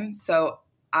time. So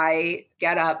I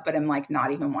get up, but I'm like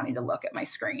not even wanting to look at my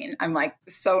screen. I'm like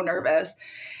so nervous.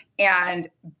 And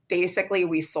basically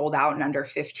we sold out in under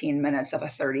 15 minutes of a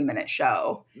 30-minute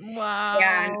show. Wow.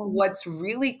 And what's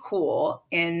really cool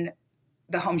in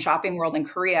the home shopping world in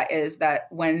Korea is that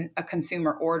when a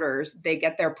consumer orders, they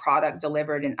get their product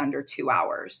delivered in under 2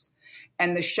 hours.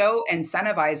 And the show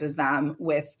incentivizes them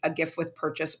with a gift with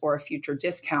purchase or a future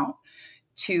discount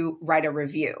to write a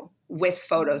review with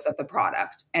photos of the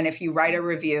product. And if you write a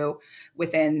review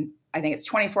within, I think it's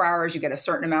 24 hours, you get a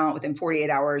certain amount. Within 48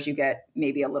 hours, you get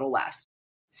maybe a little less.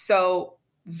 So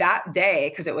that day,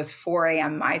 because it was 4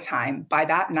 a.m. my time, by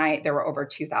that night, there were over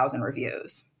 2,000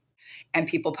 reviews and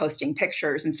people posting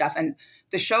pictures and stuff. And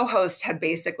the show host had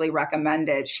basically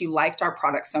recommended, she liked our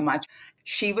product so much.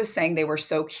 She was saying they were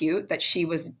so cute that she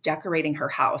was decorating her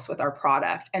house with our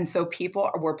product. And so people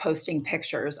were posting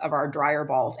pictures of our dryer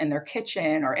balls in their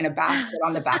kitchen or in a basket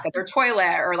on the back of their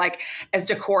toilet or like as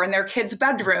decor in their kid's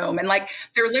bedroom. And like,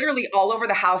 they're literally all over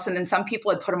the house. And then some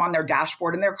people had put them on their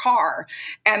dashboard in their car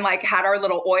and like had our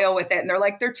little oil with it. And they're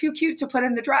like, they're too cute to put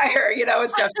in the dryer,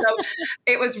 and stuff. So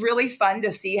it was really fun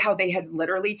to see how they had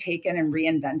literally taken and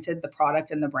reinvented the product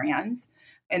and the brand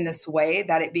in this way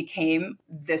that it became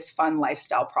this fun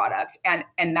lifestyle product. And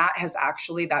that has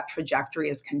actually, that trajectory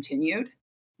has continued.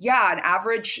 Yeah, an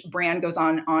average brand goes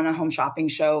on a home shopping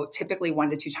show, typically 1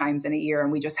 to 2 times in a year,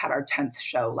 and we just had our 10th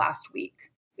show last week.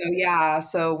 So yeah,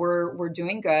 so we're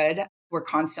doing good. We're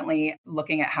constantly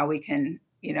looking at how we can,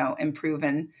 improve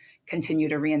and continue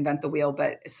to reinvent the wheel,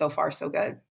 but so far so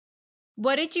good.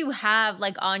 What did you have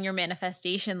like on your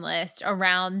manifestation list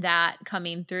around that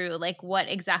coming through? Like what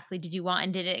exactly did you want,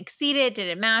 and did it exceed it? Did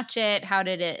it match it? How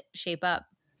did it shape up?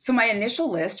 So my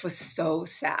initial list was so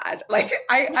sad. Like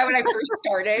I when I first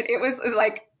started, it was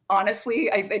like, honestly,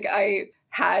 I think I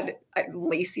had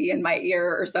Lacey in my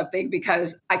ear or something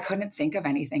because I couldn't think of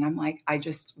anything. I'm like, I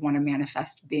just want to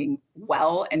manifest being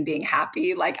well and being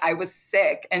happy. Like I was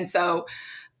sick. And so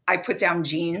I put down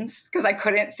jeans because I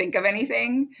couldn't think of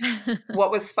anything.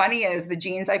 What was funny is the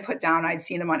jeans I put down, I'd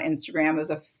seen them on Instagram. It was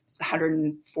a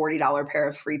 $140 pair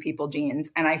of Free People jeans.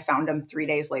 And I found them 3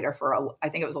 days later for, I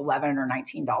think it was $11 or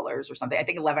 $19 or something. I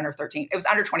think 11 or 13. It was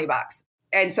under $20.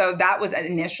 And so that was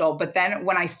initial. But then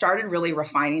when I started really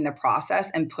refining the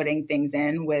process and putting things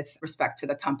in with respect to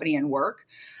the company and work,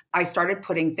 I started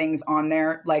putting things on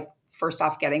there. Like first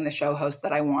off, getting the show host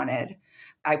that I wanted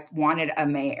a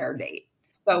May air date.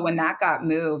 So when that got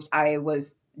moved, I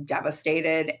was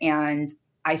devastated. And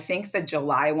I think the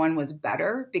July one was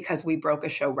better because we broke a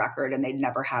show record and they'd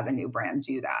never had a new brand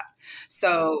do that.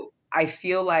 So I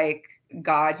feel like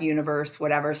God, universe,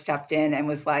 whatever, stepped in and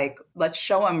was like, let's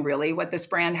show them really what this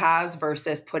brand has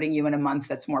versus putting you in a month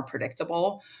that's more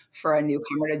predictable for a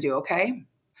newcomer to do okay.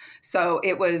 So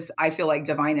it was, I feel like,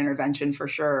 divine intervention for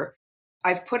sure.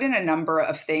 I've put in a number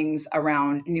of things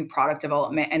around new product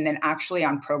development and then actually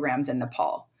on programs in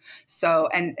Nepal. So,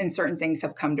 and certain things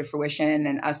have come to fruition,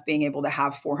 and us being able to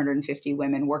have 450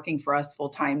 women working for us full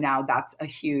time now, that's a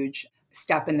huge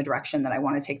step in the direction that I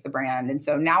want to take the brand. And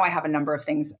so now I have a number of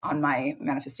things on my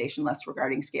manifestation list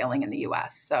regarding scaling in the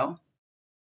US. So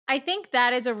I think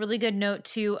that is a really good note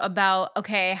too about,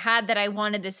 okay, I had that I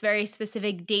wanted this very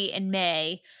specific date in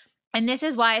May. And this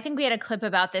is why I think we had a clip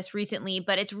about this recently,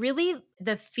 but it's really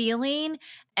the feeling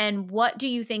and what do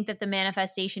you think that the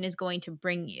manifestation is going to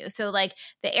bring you? So like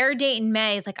the air date in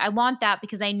May is like, I want that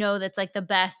because I know that's like the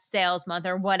best sales month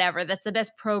or whatever. That's the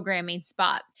best programming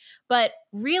spot. But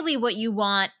really what you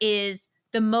want is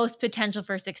the most potential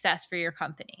for success for your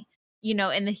company.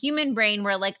 In the human brain,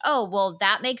 we're like, oh, well,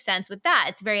 that makes sense with that.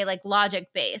 It's very like logic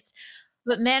based.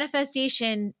 But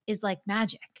manifestation is like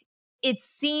magic. It's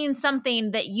seeing something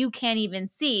that you can't even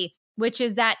see, which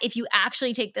is that if you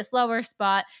actually take this lower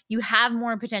spot, you have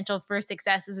more potential for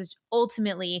success, which is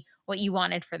ultimately what you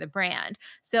wanted for the brand.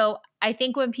 So I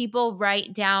think when people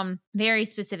write down very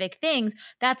specific things,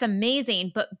 that's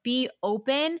amazing, but be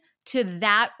open to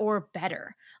that or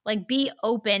better. Like be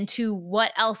open to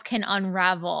what else can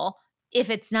unravel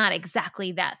if it's not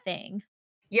exactly that thing.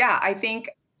 Yeah, I think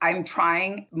I'm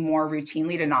trying more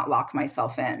routinely to not lock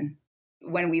myself in.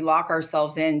 When we lock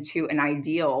ourselves into an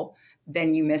ideal,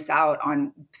 then you miss out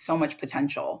on so much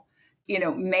potential.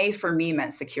 May for me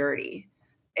meant security.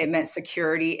 It meant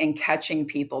security in catching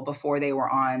people before they were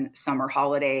on summer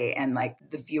holiday, and like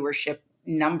the viewership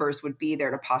numbers would be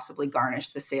there to possibly garnish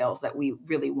the sales that we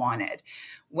really wanted.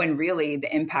 When really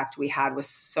the impact we had was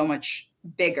so much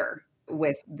bigger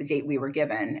with the date we were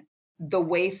given. The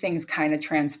way things kind of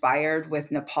transpired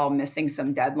with Nepal missing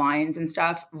some deadlines and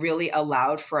stuff really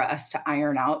allowed for us to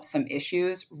iron out some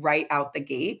issues right out the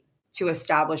gate to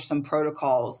establish some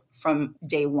protocols from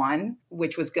day one,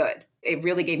 which was good. It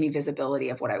really gave me visibility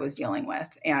of what I was dealing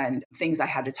with and things I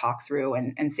had to talk through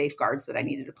and safeguards that I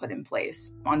needed to put in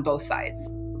place on both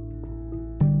sides.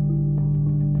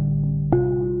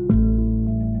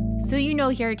 So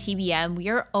here at TBM, we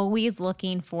are always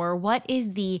looking for what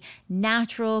is the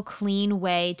natural, clean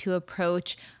way to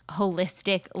approach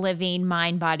holistic living,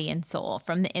 mind, body, and soul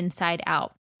from the inside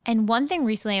out. And one thing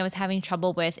recently I was having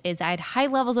trouble with is I had high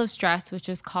levels of stress, which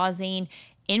was causing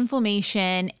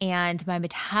inflammation, and my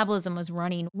metabolism was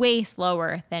running way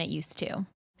slower than it used to.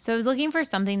 So I was looking for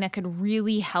something that could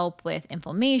really help with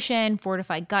inflammation,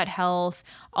 fortify gut health,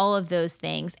 all of those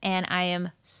things. And I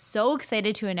am so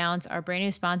excited to announce our brand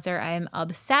new sponsor. I am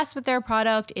obsessed with their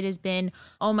product. It has been,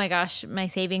 oh my gosh, my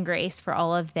saving grace for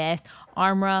all of this,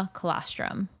 Armra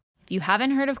Colostrum. If you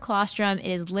haven't heard of colostrum, it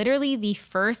is literally the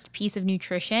first piece of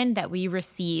nutrition that we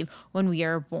receive when we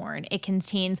are born. It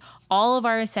contains all of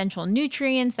our essential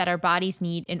nutrients that our bodies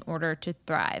need in order to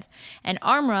thrive. And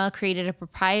Armra created a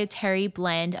proprietary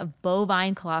blend of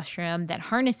bovine colostrum that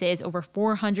harnesses over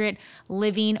 400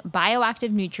 living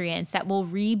bioactive nutrients that will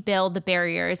rebuild the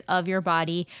barriers of your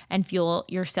body and fuel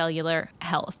your cellular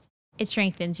health. It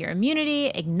strengthens your immunity,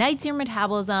 ignites your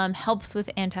metabolism, helps with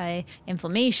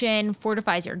anti-inflammation,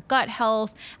 fortifies your gut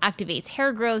health, activates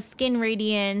hair growth, skin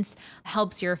radiance,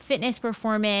 helps your fitness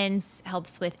performance,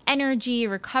 helps with energy,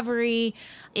 recovery.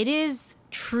 It is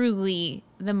truly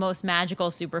the most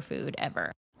magical superfood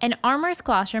ever. And Armour's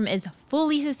colostrum is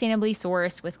fully sustainably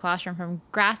sourced with colostrum from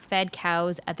grass-fed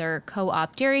cows at their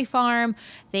co-op dairy farm.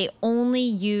 They only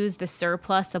use the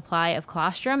surplus supply of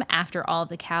colostrum after all of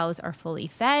the cows are fully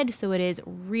fed, so it is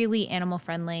really animal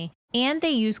friendly. And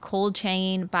they use cold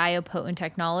chain biopotent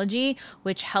technology,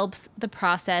 which helps the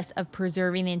process of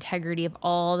preserving the integrity of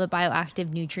all the bioactive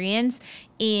nutrients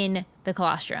in the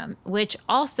colostrum, which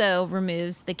also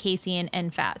removes the casein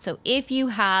and fat. So if you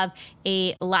have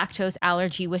a lactose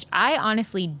allergy, which I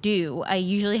honestly do, I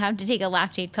usually have to take a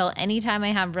lactate pill anytime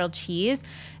I have real cheese.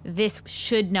 This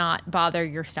should not bother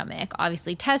your stomach.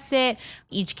 Obviously test it.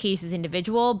 Each case is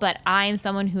individual, but I'm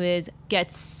someone who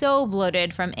gets so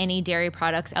bloated from any dairy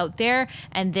products out there,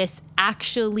 and this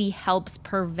actually helps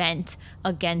prevent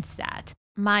against that.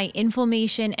 My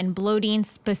inflammation and bloating,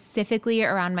 specifically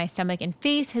around my stomach and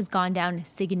face, has gone down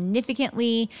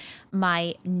significantly.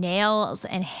 My nails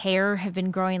and hair have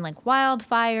been growing like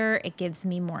wildfire. It gives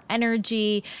me more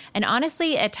energy. And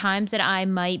honestly, at times that I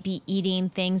might be eating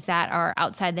things that are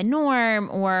outside the norm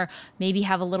or maybe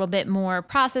have a little bit more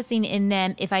processing in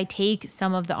them, if I take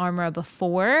some of the Armour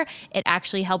before, it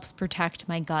actually helps protect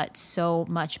my gut so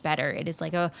much better. It is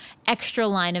like a extra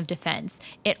line of defense.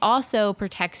 It also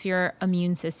protects your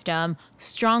immune system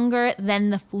stronger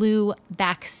than the flu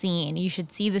vaccine. You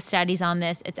should see the studies on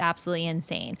this. It's absolutely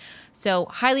insane. So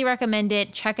highly recommend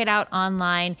it. Check it out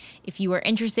online. If you are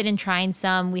interested in trying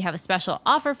some, we have a special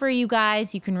offer for you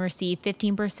guys. You can receive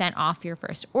 15% off your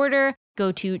first order.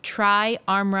 Go to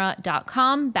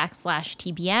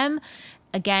tryarmra.com/TBM.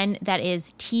 Again, that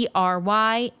is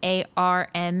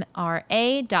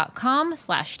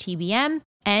tryarmra.com/TBM.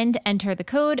 And enter the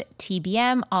code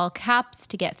TBM, all caps,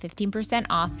 to get 15%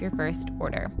 off your first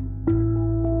order.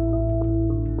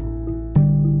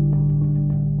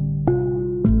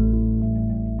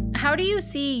 How do you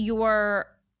see your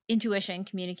intuition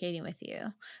communicating with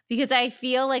you? Because I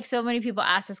feel like so many people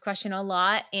ask this question a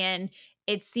lot, and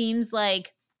it seems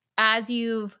like as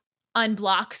you've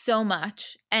unblocked so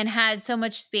much and had so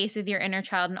much space with your inner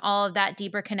child and all of that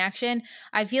deeper connection,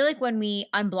 I feel like when we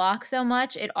unblock so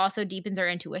much, it also deepens our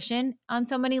intuition on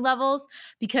so many levels,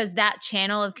 because that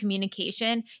channel of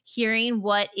communication, hearing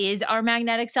what is our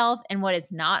magnetic self and what is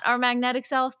not our magnetic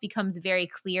self, becomes very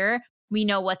clear. We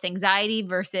know what's anxiety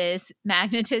versus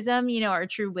magnetism, our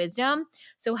true wisdom.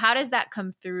 So how does that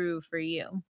come through for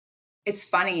you? It's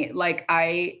funny.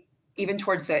 Even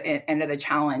towards the end of the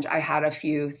challenge, I had a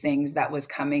few things that was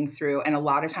coming through, and a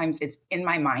lot of times it's in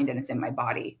my mind and it's in my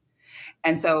body.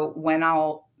 And so when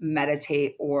I'll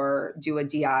meditate or do a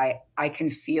DI, I can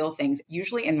feel things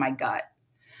usually in my gut,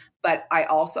 but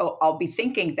I'll be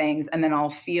thinking things and then I'll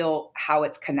feel how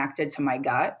it's connected to my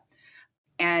gut.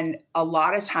 And a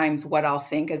lot of times what I'll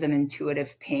think as an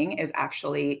intuitive ping is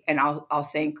actually, and I'll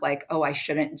think like, oh, I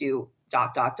shouldn't do ...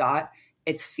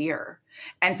 It's fear.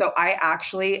 And so I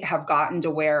actually have gotten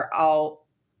to where I'll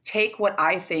take what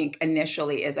I think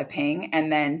initially is a ping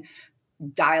and then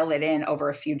dial it in over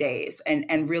a few days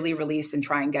and really release and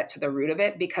try and get to the root of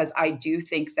it, because I do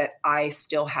think that I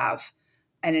still have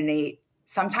an innate,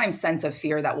 sometimes sense of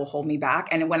fear that will hold me back.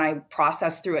 And when I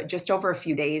process through it just over a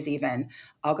few days, even,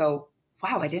 I'll go,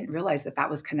 wow, I didn't realize that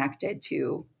was connected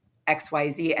to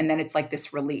XYZ. And then it's like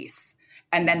this release.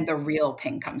 And then the real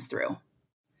ping comes through.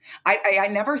 I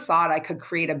never thought I could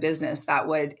create a business that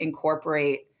would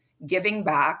incorporate giving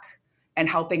back and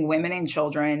helping women and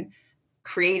children,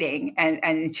 creating and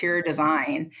interior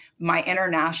design, my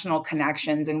international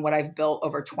connections and what I've built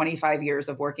over 25 years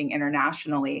of working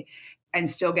internationally, and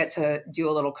still get to do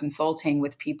a little consulting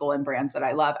with people and brands that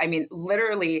I love. I mean,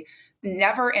 literally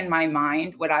never in my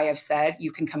mind would I have said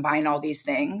you can combine all these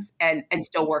things and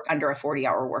still work under a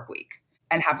 40-hour work week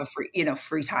and have a free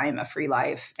time, a free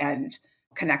life, and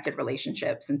connected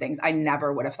relationships and things. I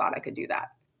never would have thought I could do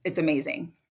that. It's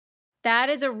amazing. That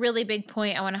is a really big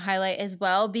point I want to highlight as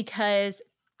well, because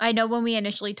I know when we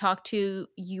initially talked to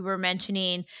you were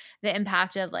mentioning the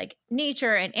impact of like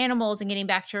nature and animals and getting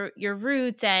back to your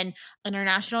roots and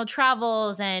international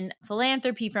travels and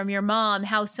philanthropy from your mom,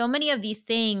 how so many of these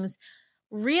things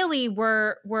really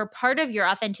were part of your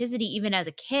authenticity even as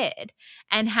a kid,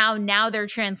 and how now they're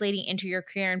translating into your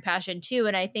career and passion too.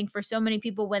 And I think for so many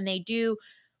people, when they do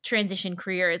transition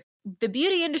careers, the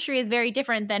beauty industry is very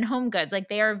different than home goods. Like,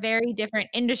 they are very different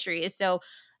industries. So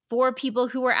for people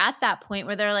who are at that point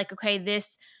where they're like, okay,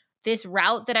 this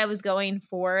route that I was going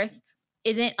forth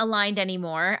isn't aligned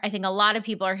anymore. I think a lot of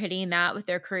people are hitting that with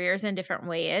their careers in different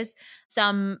ways.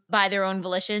 Some by their own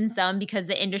volition, some because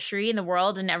the industry and the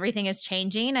world and everything is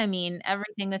changing. I mean,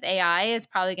 everything with AI is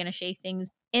probably going to shake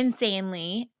things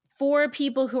insanely. For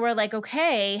people who are like,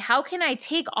 okay, how can I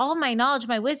take all my knowledge,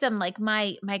 my wisdom, like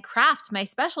my craft, my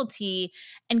specialty,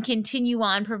 and continue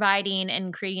on providing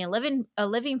and creating a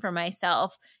living for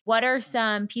myself? What are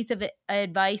some piece of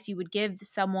advice you would give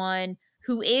someone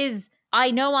who is,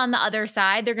 I know on the other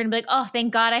side, they're going to be like, oh,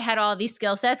 thank God I had all these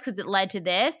skill sets because it led to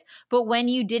this. But when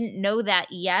you didn't know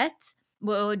that yet,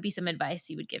 what would be some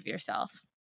advice you would give yourself?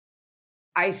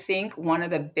 I think one of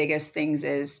the biggest things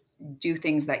is do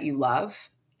things that you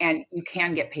love, and you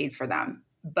can get paid for them.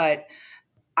 But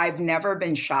I've never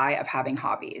been shy of having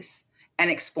hobbies and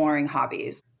exploring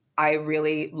hobbies. I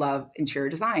really love interior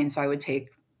design. So I would take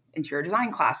interior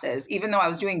design classes, even though I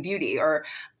was doing beauty, or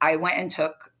I went and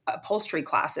took upholstery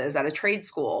classes at a trade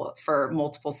school for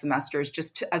multiple semesters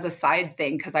as a side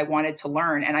thing because I wanted to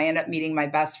learn. And I ended up meeting my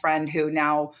best friend who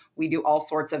now we do all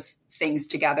sorts of things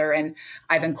together. And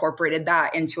I've incorporated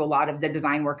that into a lot of the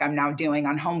design work I'm now doing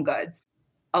on home goods.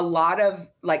 A lot of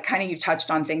like kind of you touched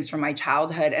on things from my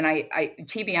childhood, and I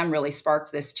TBM really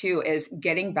sparked this too, is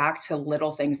getting back to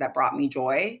little things that brought me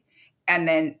joy. And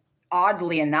then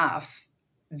oddly enough,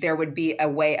 there would be a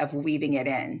way of weaving it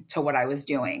in to what I was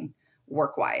doing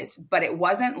work-wise. But it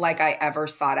wasn't like I ever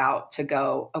sought out to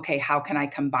go, okay, how can I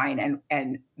combine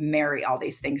and marry all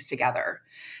these things together?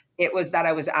 It was that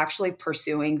I was actually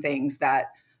pursuing things that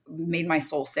made my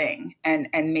soul sing and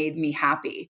made me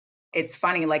happy. It's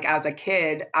funny, like as a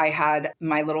kid, I had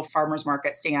my little farmer's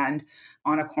market stand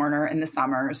on a corner in the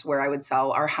summers where I would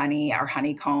sell our honey, our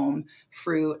honeycomb,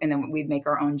 fruit, and then we'd make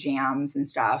our own jams and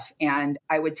stuff. And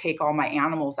I would take all my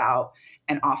animals out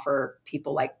and offer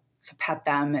people like to pet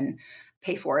them and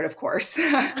pay for it, of course.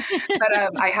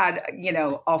 But I had,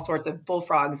 all sorts of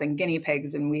bullfrogs and guinea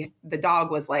pigs, and the dog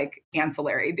was like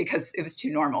ancillary because it was too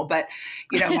normal. But,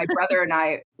 my brother and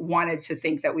I wanted to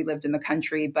think that we lived in the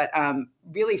country. But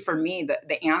really for me,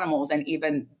 the animals and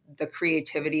even the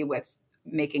creativity with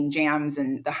making jams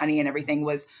and the honey and everything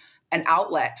was an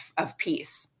outlet of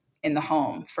peace in the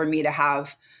home for me to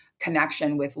have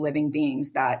connection with living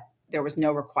beings that there was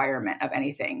no requirement of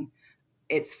anything.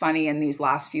 It's funny, in these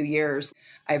last few years,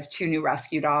 I have 2 new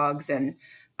rescue dogs, and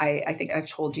I think I've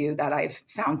told you that I've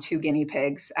found 2 guinea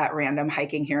pigs at random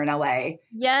hiking here in LA.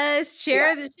 Yes,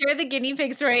 share the guinea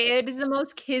pig story. It is the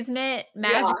most kismet,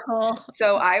 magical. Yeah.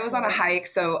 So I was on a hike.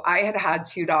 So I had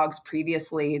 2 dogs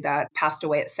previously that passed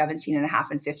away at 17 and a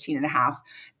half and 15 and a half,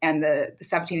 and the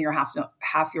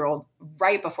 17-year-old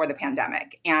right before the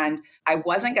pandemic. And I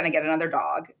wasn't going to get another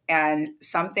dog. And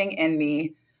something in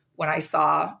me, when I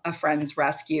saw a friend's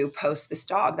rescue post this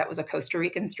dog that was a Costa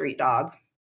Rican street dog,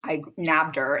 I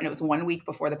nabbed her, and it was 1 week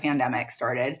before the pandemic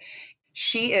started.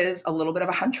 She is a little bit of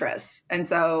a huntress. And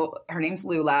so her name's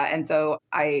Lula. And so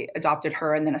I adopted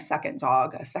her and then a second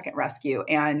dog, a second rescue.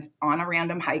 And on a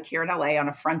random hike here in LA on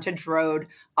a frontage road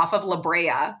off of La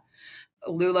Brea,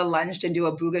 Lula lunged into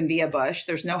a bougainvillea bush.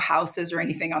 There's no houses or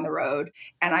anything on the road.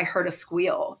 And I heard a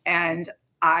squeal. And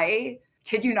I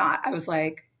kid you not, I was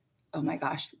like, oh my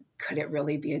gosh, could it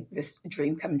really be this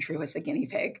dream come true? It's a guinea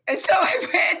pig. And so I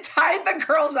went and tied the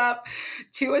girls up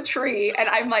to a tree, and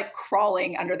I'm like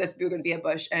crawling under this bougainvillea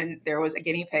bush. And there was a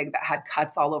guinea pig that had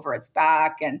cuts all over its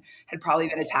back and had probably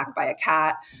been attacked by a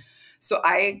cat. So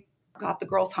I got the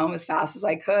girls home as fast as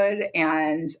I could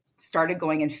and started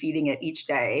going and feeding it each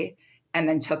day, and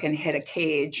then took and hid a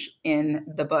cage in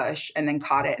the bush and then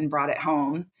caught it and brought it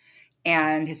home.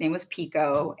 And his name was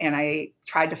Pico. And I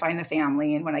tried to find the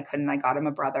family. And when I couldn't, I got him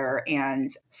a brother.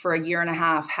 And for 1.5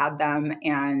 years, had them.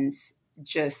 And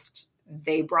just,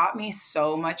 they brought me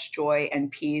so much joy and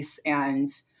peace.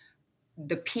 And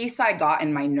the peace I got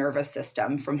in my nervous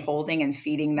system from holding and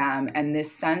feeding them, and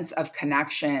this sense of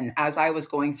connection as I was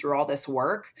going through all this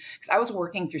work, because I was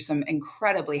working through some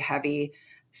incredibly heavy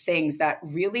things that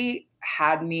really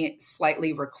had me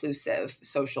slightly reclusive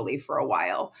socially for a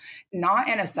while. Not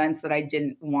in a sense that I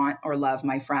didn't want or love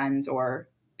my friends or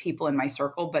people in my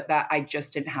circle, but that I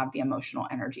just didn't have the emotional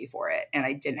energy for it. And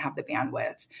I didn't have the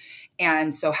bandwidth.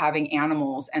 And so having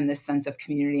animals and this sense of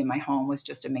community in my home was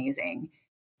just amazing.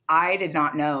 I did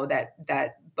not know that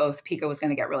both Pico was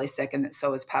going to get really sick, and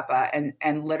so was Peppa.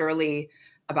 And literally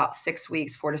about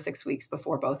 4 to 6 weeks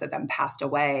before both of them passed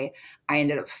away, I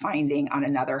ended up finding on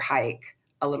another hike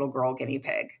a little girl guinea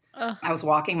pig. Ugh. I was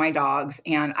walking my dogs,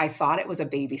 and I thought it was a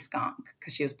baby skunk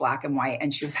because she was black and white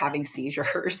and she was having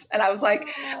seizures. And I was like,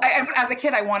 as a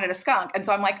kid, I wanted a skunk. And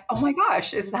so I'm like, oh my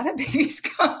gosh, is that a baby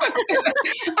skunk?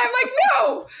 I'm like,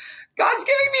 no, God's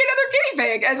giving me another guinea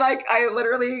pig. And like, I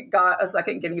literally got a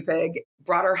second guinea pig,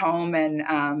 brought her home, and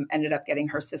ended up getting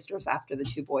her sisters after the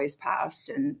two boys passed.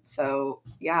 And so,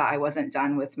 yeah, I wasn't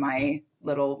done with my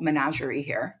little menagerie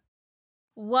here.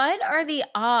 What are the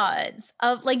odds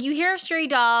of, like, you hear of stray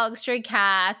dogs, stray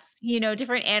cats,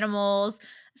 different animals.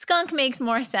 Skunk makes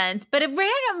more sense, but a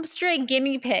random stray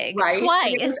guinea pig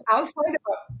twice. It was outside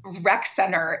of a rec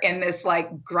center in this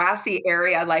like grassy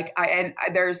area.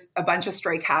 There's a bunch of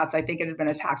stray cats. I think it had been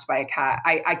attacked by a cat.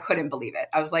 I couldn't believe it.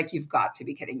 I was like, you've got to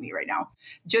be kidding me right now.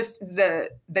 Just the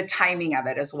timing of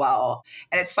it as well.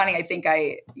 And it's funny. I think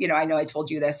I know I told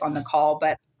you this on the call,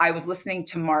 but I was listening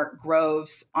to Mark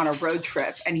Groves on a road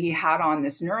trip, and he had on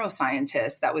this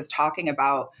neuroscientist that was talking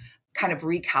about kind of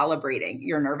recalibrating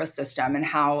your nervous system and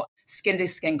how skin to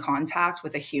skin contact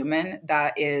with a human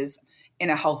that is in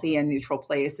a healthy and neutral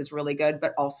place is really good,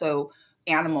 but also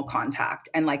animal contact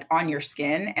and like on your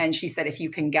skin. And she said, if you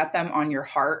can get them on your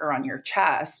heart or on your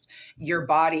chest, your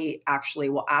body actually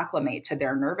will acclimate to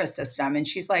their nervous system. And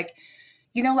she's like,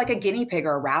 like a guinea pig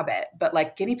or a rabbit, but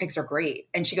like guinea pigs are great.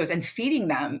 And she goes, and feeding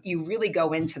them, you really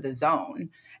go into the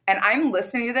zone. And I'm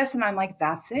listening to this and I'm like,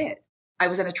 that's it. I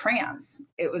was in a trance.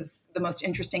 It was the most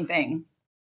interesting thing.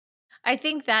 I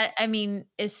think that,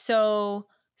 is so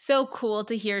cool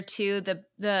to hear too,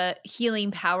 the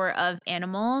healing power of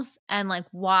animals and like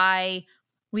why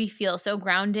we feel so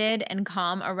grounded and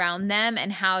calm around them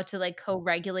and how to like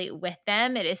co-regulate with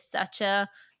them. It is such a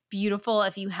beautiful,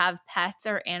 if you have pets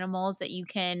or animals that you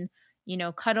can,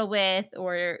 cuddle with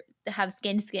or have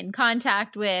skin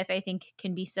contact with, I think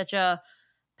can be such a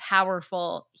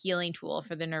powerful healing tool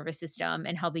for the nervous system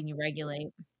and helping you regulate.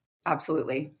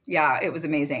 Absolutely. Yeah, it was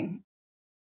amazing.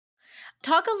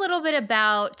 Talk a little bit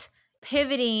about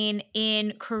pivoting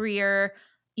in career,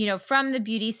 from the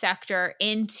beauty sector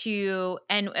into,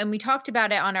 and we talked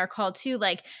about it on our call too,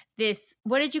 like this,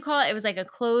 what did you call it? It was like a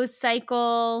closed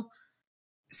cycle.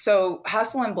 So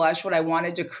Hustle and Blush, what I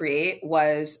wanted to create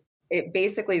was, it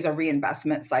basically is a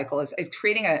reinvestment cycle, is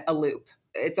creating a loop.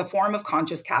 It's a form of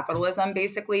conscious capitalism,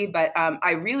 basically. But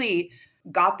I really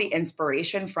got the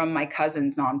inspiration from my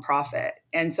cousin's nonprofit.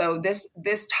 And so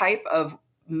this type of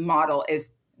model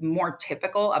is more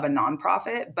typical of a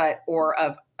nonprofit, or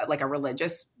of like a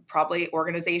religious probably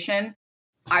organization.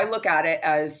 I look at it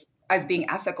as being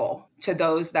ethical to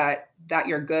those that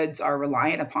your goods are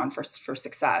reliant upon for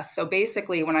success. So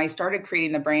basically, when I started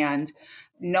creating the brand,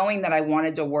 knowing that I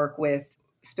wanted to work with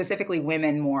specifically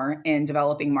women more in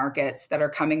developing markets that are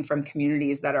coming from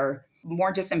communities that are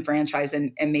more disenfranchised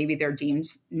and maybe they're deemed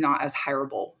not as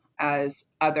hireable as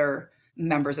other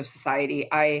members of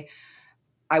society. I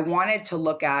wanted to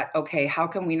look at, okay, how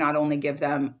can we not only give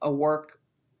them a work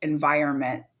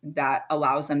environment that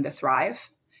allows them to thrive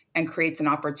and creates an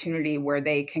opportunity where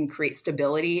they can create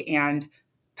stability and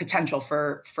potential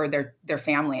for their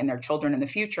family and their children in the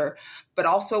future, but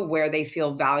also where they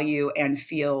feel value and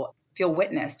feel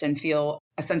witnessed and feel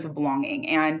a sense of belonging.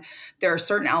 And there are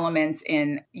certain elements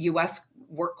in US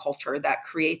work culture that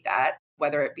create that,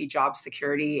 whether it be job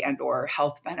security and or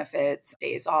health benefits,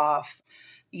 days off,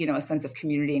 a sense of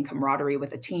community and camaraderie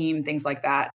with a team, things like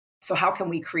that. So how can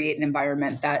we create an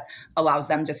environment that allows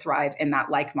them to thrive in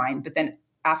that like mind? But then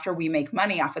after we make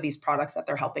money off of these products that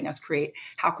they're helping us create,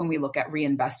 how can we look at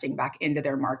reinvesting back into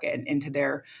their market and into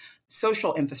their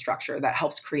social infrastructure that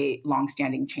helps create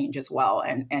longstanding change as well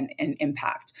and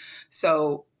impact?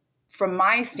 So from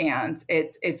my stance,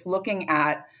 it's looking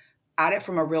at it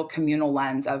from a real communal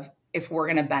lens of, if we're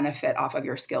going to benefit off of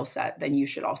your skill set, then you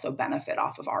should also benefit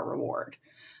off of our reward.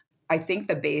 I think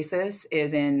the basis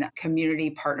is in community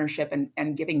partnership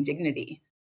and giving dignity.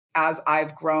 As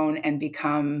I've grown and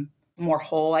become more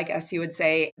whole, I guess you would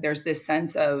say, there's this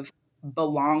sense of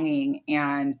belonging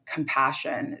and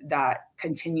compassion that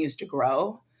continues to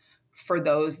grow for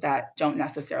those that don't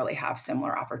necessarily have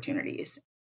similar opportunities.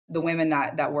 The women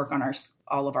that work on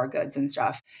all of our goods and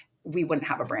stuff, we wouldn't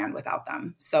have a brand without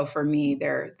them. So for me,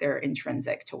 they're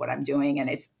intrinsic to what I'm doing. And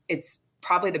it's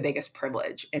probably the biggest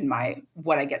privilege in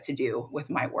what I get to do with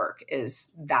my work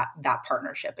is that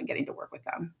partnership and getting to work with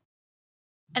them.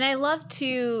 And I love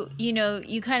to,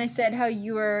 you kind of said how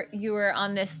you were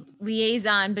on this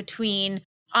liaison between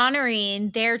honoring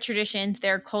their traditions,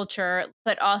 their culture,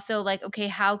 but also like, okay,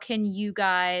 how can you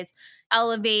guys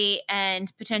elevate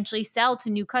and potentially sell to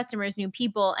new customers, new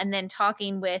people, and then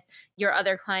talking with your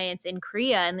other clients in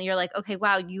Korea. And you're like, okay,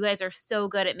 wow, you guys are so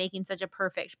good at making such a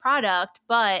perfect product,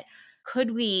 but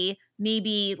could we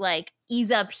maybe like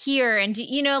ease up here? And,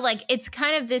 like it's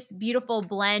kind of this beautiful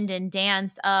blend and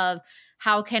dance of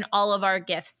how can all of our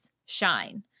gifts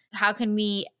shine? How can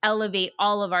we elevate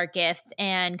all of our gifts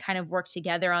and kind of work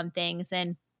together on things?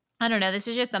 And I don't know. This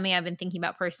is just something I've been thinking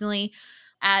about personally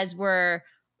as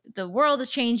the world is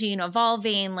changing,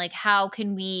 evolving. Like, how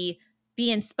can we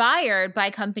be inspired by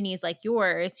companies like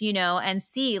yours, and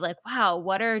see like, wow,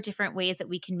 what are different ways that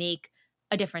we can make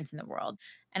a difference in the world?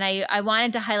 And I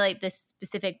wanted to highlight this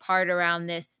specific part around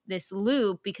this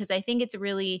loop because I think it's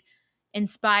really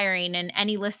inspiring. And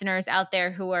any listeners out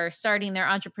there who are starting their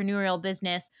entrepreneurial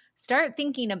business, start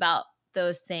thinking about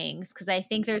those things because I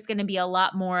think there's going to be a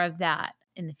lot more of that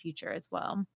in the future as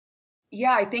well.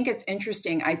 Yeah, I think it's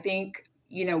interesting. I think,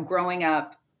 growing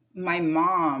up, my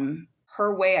mom,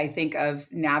 her way, I think, of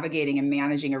navigating and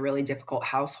managing a really difficult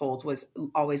household was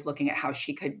always looking at how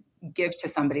she could give to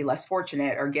somebody less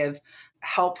fortunate or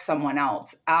help someone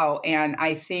else out. And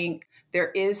I think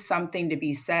there is something to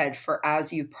be said for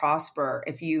as you prosper,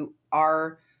 if you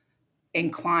are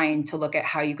inclined to look at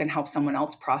how you can help someone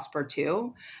else prosper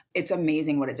too, it's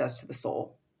amazing what it does to the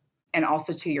soul and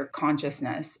also to your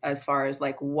consciousness as far as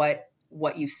like what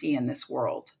you see in this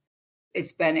world.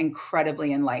 It's been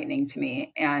incredibly enlightening to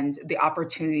me, and the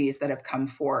opportunities that have come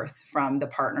forth from the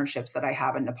partnerships that I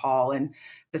have in Nepal and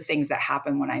the things that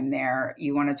happen when I'm there.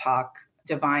 You want to talk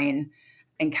divine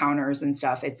encounters and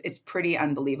stuff. It's pretty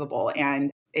unbelievable.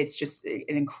 And it's just an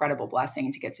incredible blessing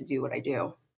to get to do what I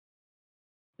do.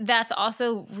 That's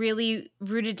also really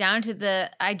rooted down to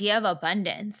the idea of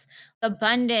abundance.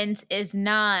 Abundance is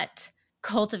not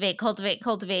cultivate,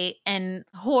 and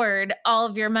hoard all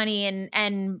of your money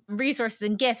and resources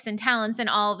and gifts and talents and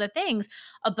all of the things.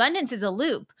 Abundance is a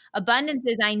loop. Abundance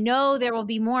is, I know there will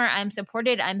be more. I'm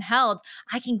supported. I'm held.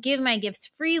 I can give my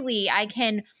gifts freely. I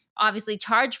can obviously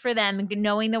charge for them,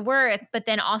 knowing the worth, but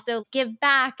then also give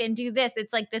back and do this.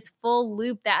 It's like this full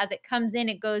loop that as it comes in,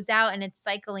 it goes out and it's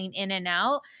cycling in and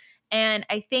out. And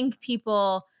I think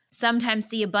people sometimes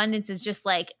see abundance as just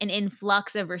like an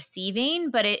influx of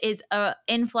receiving, but it is an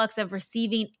influx of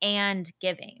receiving and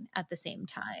giving at the same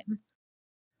time.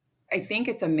 I think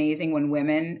it's amazing when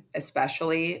women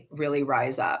especially really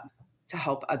rise up to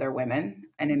help other women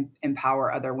and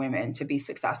empower other women to be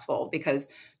successful, because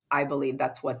I believe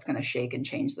that's what's going to shake and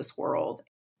change this world.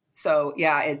 So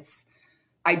yeah,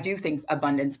 I do think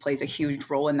abundance plays a huge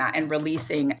role in that and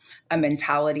releasing a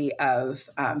mentality of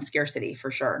scarcity for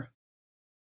sure.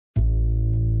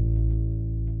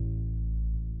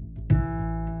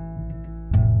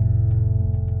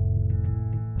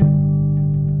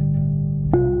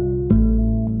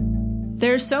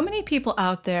 There's so many people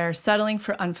out there settling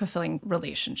for unfulfilling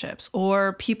relationships,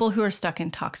 or people who are stuck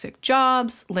in toxic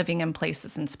jobs, living in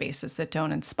places and spaces that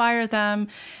don't inspire them,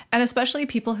 and especially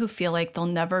people who feel like they'll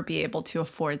never be able to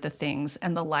afford the things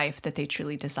and the life that they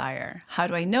truly desire. How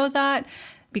do I know that?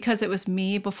 Because it was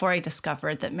me before I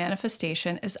discovered that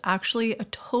manifestation is actually a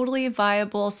totally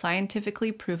viable,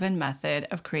 scientifically proven method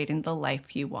of creating the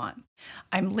life you want.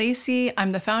 I'm Lacey,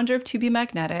 I'm the founder of To Be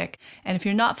Magnetic, and if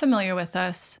you're not familiar with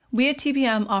us, we at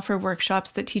TBM offer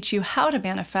workshops that teach you how to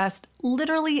manifest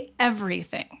literally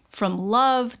everything, from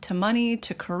love to money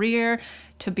to career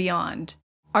to beyond.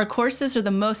 Our courses are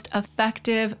the most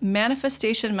effective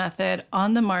manifestation method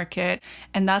on the market,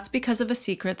 and that's because of a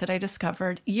secret that I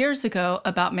discovered years ago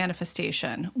about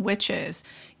manifestation, which is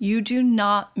you do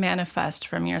not manifest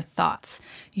from your thoughts.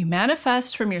 You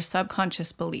manifest from your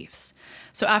subconscious beliefs.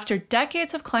 So after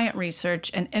decades of client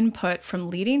research and input from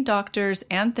leading doctors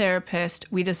and therapists,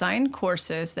 we designed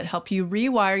courses that help you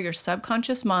rewire your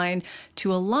subconscious mind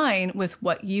to align with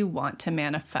what you want to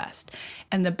manifest.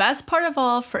 And the best part of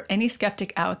all, for any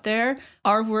skeptic out there,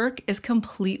 our work is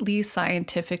completely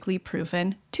scientifically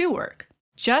proven to work.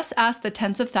 Just ask the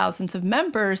tens of thousands of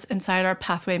members inside our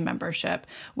Pathway membership,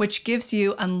 which gives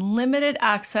you unlimited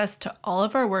access to all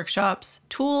of our workshops,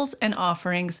 tools, and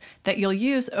offerings that you'll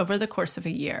use over the course of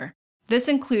a year. This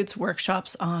includes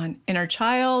workshops on inner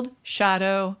child,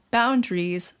 shadow,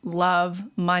 boundaries, love,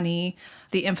 money,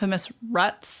 the infamous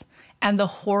ruts, and the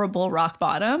horrible rock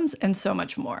bottoms, and so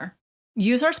much more.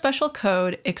 Use our special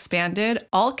code EXPANDED,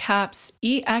 all caps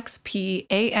EXPANDED,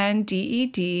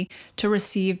 to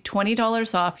receive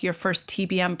 $20 off your first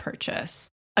TBM purchase.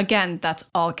 Again, that's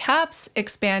all caps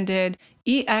EXPANDED,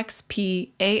 EXPANDED.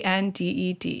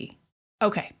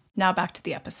 Okay, now back to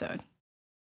the episode.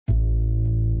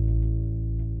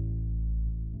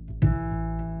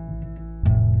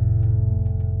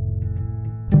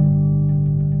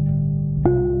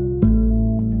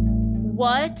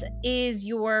 What is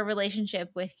your relationship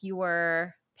with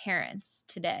your parents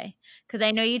today? Because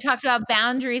I know you talked about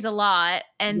boundaries a lot.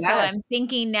 And so I'm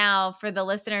thinking now for the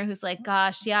listener who's like,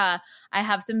 gosh, yeah, I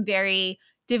have some very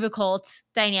difficult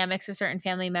dynamics with certain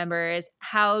family members.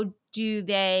 How do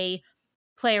they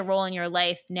play a role in your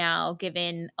life now,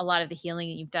 given a lot of the healing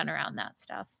that you've done around that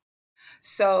stuff?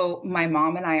 So my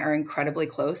mom and I are incredibly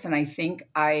close. And I think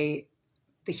the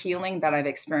healing that I've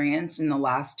experienced in the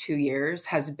last 2 years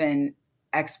has been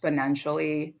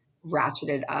exponentially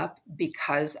ratcheted up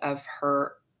because of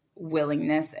her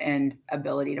willingness and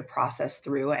ability to process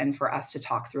through and for us to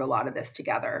talk through a lot of this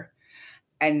together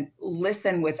and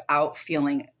listen without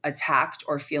feeling attacked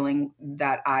or feeling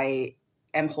that I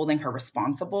am holding her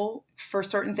responsible for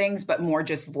certain things, but more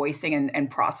just voicing and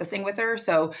processing with her.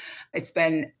 So it's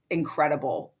been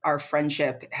incredible. Our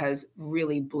friendship has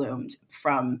really bloomed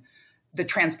from the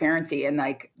transparency and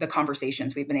like the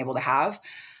conversations we've been able to have.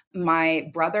 My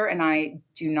brother and I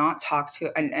do not talk to,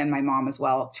 and my mom as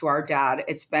well, to our dad.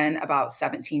 It's been about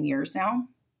 17 years now.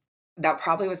 That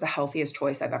probably was the healthiest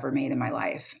choice I've ever made in my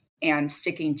life. And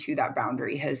sticking to that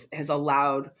boundary has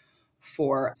allowed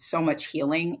for so much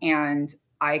healing. And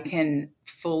I can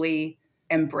fully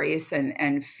embrace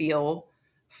and feel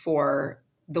for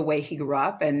the way he grew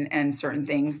up and certain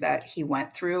things that he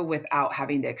went through without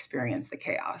having to experience the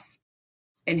chaos.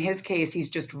 In his case, he's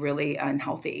just really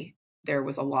unhealthy. There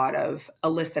was a lot of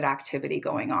illicit activity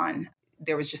going on.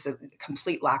 There was just a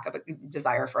complete lack of a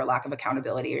desire for a lack of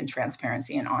accountability and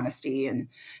transparency and honesty and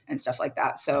stuff like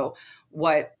that. So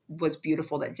what was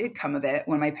beautiful that did come of it,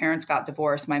 when my parents got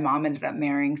divorced, my mom ended up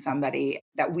marrying somebody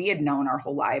that we had known our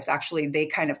whole lives. Actually, they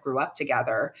kind of grew up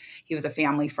together. He was a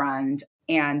family friend,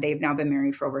 and they've now been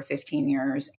married for over 15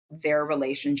 years. Their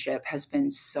relationship has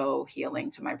been so healing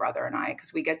to my brother and I,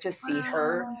 because we get to see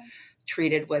her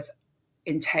treated with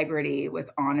integrity,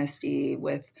 with honesty,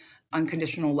 with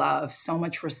unconditional love, so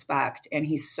much respect. And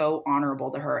he's so honorable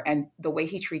to her. And the way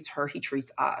he treats her, he treats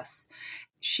us.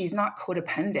 She's not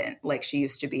codependent like she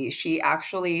used to be. She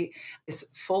actually is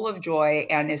full of joy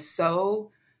and is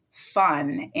so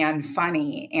fun and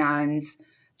funny and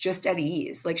just at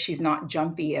ease. Like she's not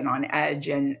jumpy and on edge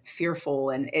and fearful.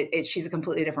 And she's a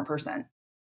completely different person.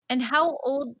 And how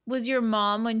old was your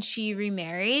mom when she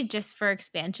remarried, just for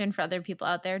expansion for other people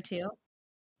out there too?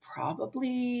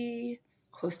 Probably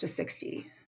close to 60.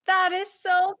 That is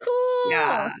so cool.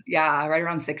 Yeah, right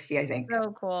around 60, I think.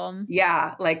 So cool.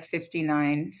 Yeah, like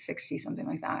 59, 60, something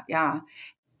like that. Yeah.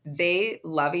 They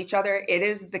love each other. It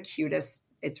is the cutest.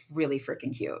 It's really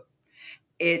freaking cute.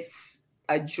 It's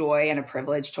a joy and a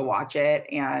privilege to watch it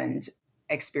and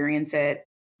experience it.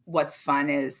 What's fun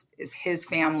is his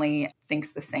family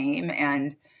thinks the same.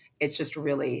 And it's just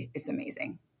really, it's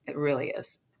amazing. It really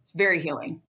is. It's very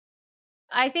healing.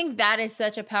 I think that is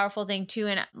such a powerful thing too.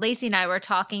 And Lacey and I were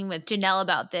talking with Janelle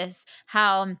about this,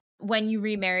 how when you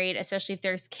remarried, especially if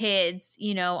there's kids,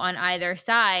 on either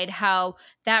side, how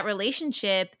that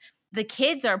relationship, the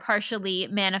kids are partially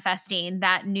manifesting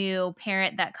that new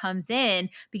parent that comes in,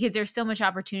 because there's so much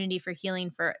opportunity for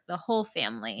healing for the whole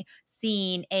family,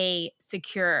 seeing a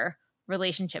secure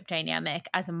relationship dynamic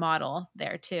as a model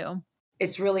there too.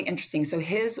 It's really interesting. So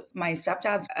my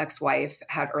stepdad's ex-wife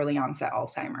had early onset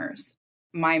Alzheimer's.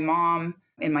 My mom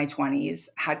in my 20s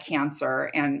had cancer,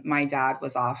 and my dad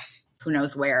was off who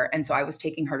knows where. And so I was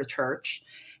taking her to church,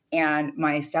 and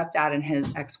my stepdad and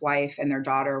his ex-wife and their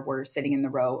daughter were sitting in the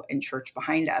row in church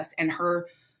behind us. And her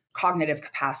cognitive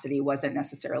capacity wasn't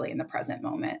necessarily in the present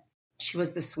moment. She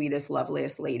was the sweetest,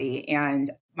 loveliest lady.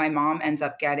 And my mom ends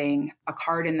up getting a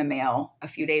card in the mail a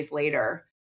few days later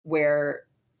where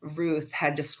Ruth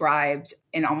had described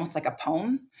in almost like a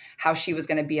poem how she was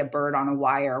going to be a bird on a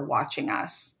wire watching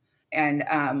us and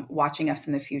watching us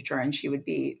in the future. And she would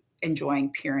be enjoying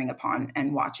peering upon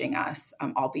and watching us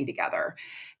all be together.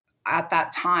 At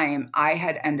that time, I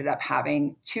had ended up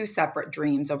having 2 separate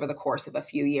dreams over the course of a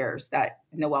few years that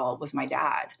Noel was my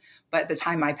dad. But at the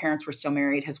time my parents were still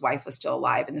married, his wife was still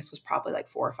alive. And this was probably like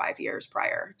 4 or 5 years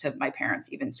prior to my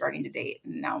parents even starting to date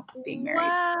and now being married.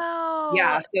 Wow.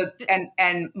 Yeah. So,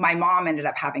 and my mom ended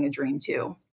up having a dream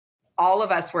too. All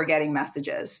of us were getting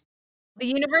messages. The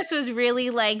universe was really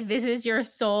like, this is your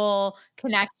soul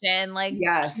connection. Like,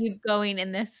 yes, keep going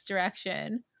in this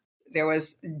direction. There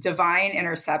was divine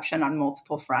interception on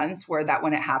multiple fronts where that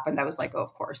when it happened, I was like, oh,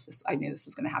 of course, I knew this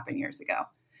was going to happen years ago.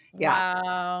 Yeah.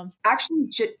 Wow.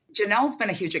 Actually, Janelle's been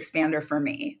a huge expander for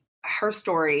me. Her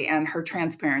story and her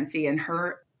transparency and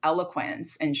her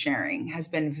eloquence and sharing has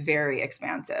been very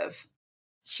expansive.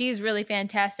 She's really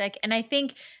fantastic. And I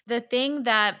think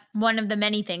one of the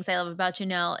many things I love about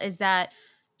Janelle is that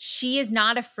she is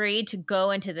not afraid to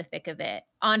go into the thick of it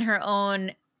on her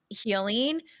own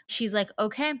healing. She's like,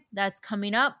 okay, that's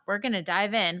coming up. We're going to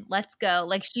dive in. Let's go.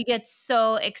 Like, she gets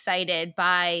so excited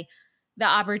by the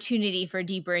opportunity for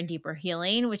deeper and deeper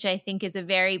healing, which I think is a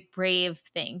very brave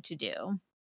thing to do.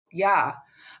 Yeah.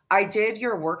 I did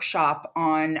your workshop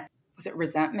on, was it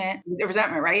resentment?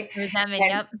 Resentment, right? Resentment,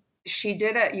 yep.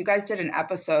 You guys did an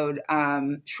episode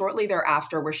shortly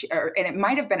thereafter where and it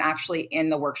might have been actually in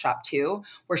the workshop too,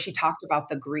 where she talked about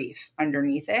the grief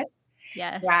underneath it.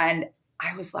 Yes. And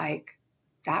I was like,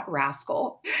 that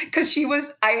rascal, because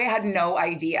I had no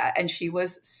idea. And she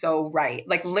was so right.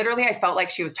 Like literally, I felt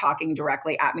like she was talking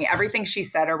directly at me. Everything she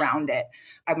said around it,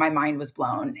 my mind was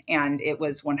blown. And it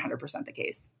was 100% the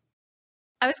case.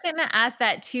 I was going to ask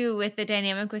that too with the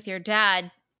dynamic with your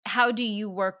dad. How do you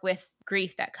work with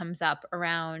grief that comes up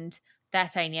around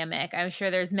that dynamic? I'm sure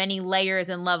there's many layers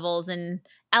and levels and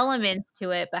elements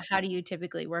to it, but how do you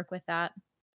typically work with that?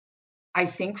 I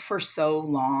think for so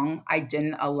long, I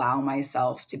didn't allow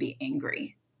myself to be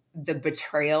angry. The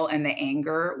betrayal and the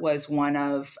anger was one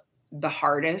of the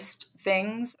hardest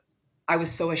things. I was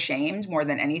so ashamed more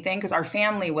than anything because our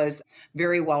family was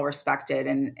very well respected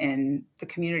in the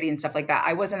community and stuff like that.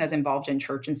 I wasn't as involved in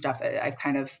church and stuff. I've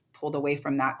kind of pulled away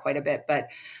from that quite a bit, but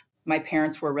my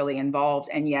parents were really involved.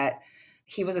 And yet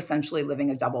he was essentially living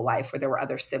a double life where there were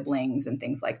other siblings and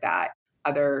things like that,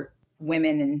 other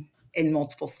women in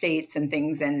multiple states and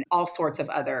things, and all sorts of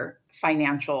other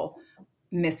financial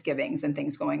misgivings and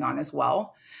things going on as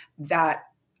well. That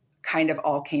kind of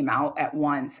all came out at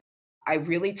once. I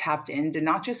really tapped into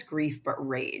not just grief, but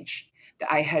rage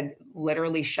that I had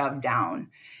literally shoved down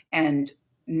and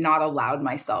not allowed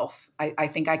myself. I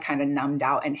think I kind of numbed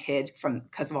out and hid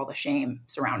because of all the shame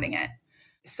surrounding it.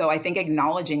 So I think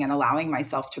acknowledging and allowing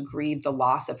myself to grieve the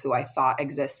loss of who I thought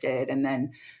existed and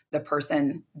then the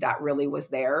person that really was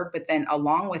there. But then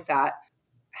along with that,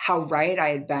 how right I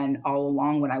had been all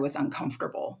along when I was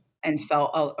uncomfortable and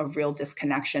felt a real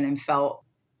disconnection and felt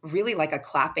really like a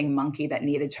clapping monkey that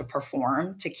needed to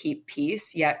perform to keep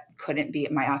peace, yet couldn't be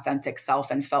my authentic self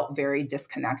and felt very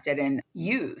disconnected and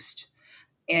used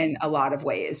in a lot of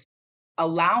ways.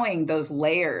 Allowing those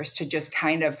layers to just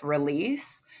kind of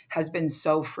release has been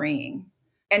so freeing.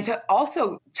 And to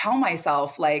also tell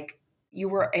myself, like, you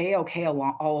were A-okay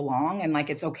all along, and like,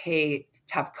 it's okay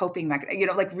to have coping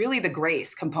mechanisms, like really the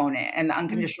grace component and the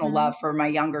unconditional love for my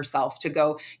younger self to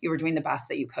go, you were doing the best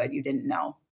that you could. You didn't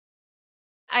know.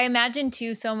 I imagine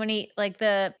too, so many like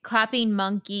the clapping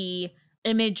monkey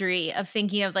imagery of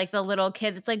thinking of like the little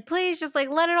kid that's like, please just like,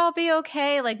 let it all be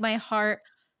okay. Like my heart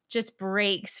just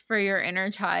breaks for your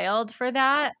inner child for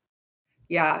that.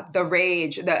 Yeah, the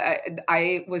rage.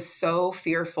 I was so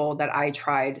fearful that I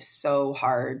tried so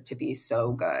hard to be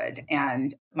so good.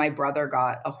 And my brother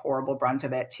got a horrible brunt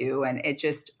of it too. And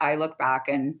I look back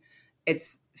and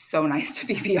it's so nice to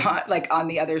be beyond, like on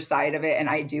the other side of it. And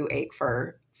I do ache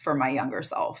for my younger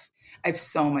self. I have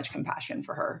so much compassion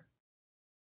for her.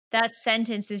 That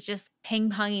sentence is just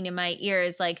ping-ponging in my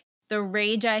ears, like the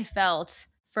rage I felt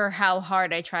for how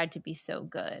hard I tried to be so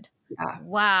good. Yeah.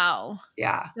 Wow.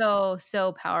 Yeah.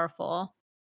 So powerful.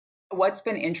 What's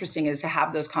been interesting is to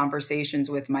have those conversations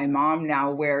with my mom now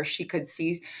where she could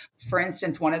see, for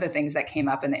instance, one of the things that came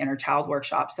up in the inner child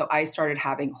workshop. So I started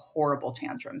having horrible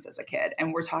tantrums as a kid.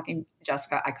 And we're talking,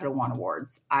 Jessica, I could have won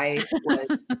awards. I was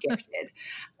gifted.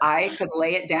 I could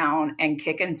lay it down and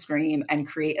kick and scream and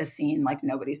create a scene like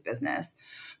nobody's business.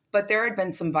 But there had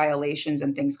been some violations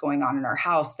and things going on in our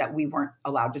house that we weren't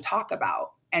allowed to talk about.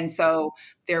 And so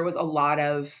there was a lot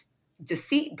of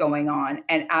deceit going on.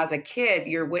 And as a kid,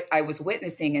 I was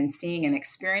witnessing and seeing and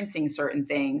experiencing certain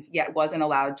things, yet wasn't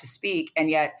allowed to speak. And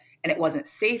it wasn't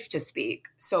safe to speak.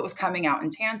 So it was coming out in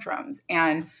tantrums.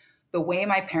 And the way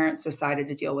my parents decided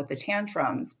to deal with the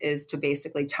tantrums is to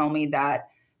basically tell me that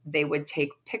they would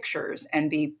take pictures and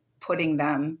be putting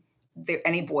them,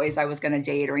 any boys I was going to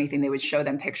date or anything, they would show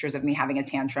them pictures of me having a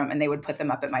tantrum and they would put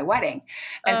them up at my wedding.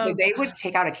 And so they would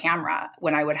take out a camera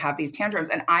when I would have these tantrums.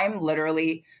 And I'm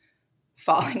literally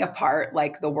falling apart,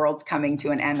 like the world's coming to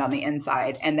an end on the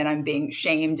inside. And then I'm being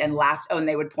shamed and laughed. Oh, and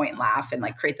they would point and laugh and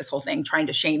like create this whole thing, trying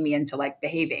to shame me into like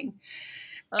behaving.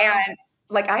 And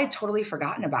like, I had totally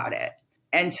forgotten about it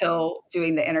until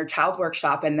doing the inner child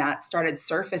workshop, and that started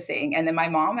surfacing. And then my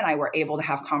mom and I were able to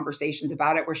have conversations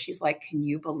about it where she's like, can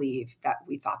you believe that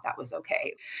we thought that was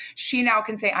okay? She now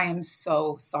can say, I am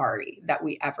so sorry that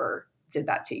we ever did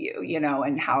that to you,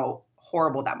 and how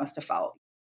horrible that must have felt.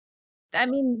 I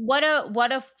mean, what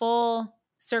a full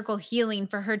circle healing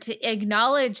for her to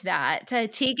acknowledge that, to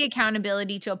take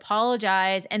accountability, to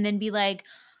apologize, and then be like,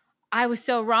 I was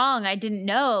so wrong. I didn't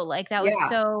know. Like that was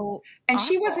so And awful.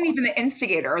 She wasn't even the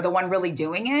instigator or the one really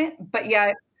doing it. But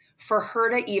yet for her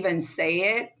to even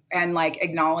say it and like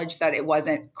acknowledge that it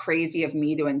wasn't crazy of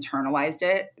me to internalize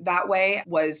it that way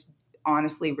was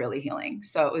honestly really healing.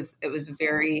 So it was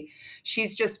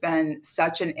she's just been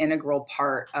such an integral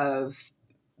part of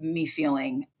me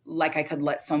feeling like I could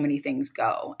let so many things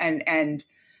go. And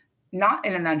not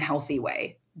in an unhealthy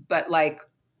way, but like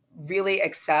really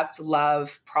accept,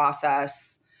 love,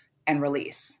 process, and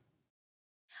release.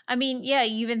 I mean, yeah,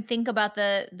 you even think about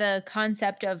the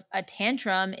concept of a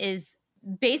tantrum is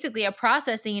basically a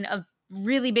processing of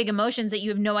really big emotions that you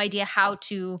have no idea how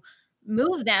to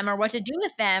move them or what to do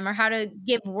with them or how to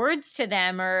give words to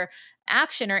them or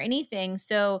action or anything.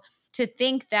 So to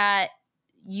think that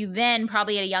you then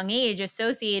probably at a young age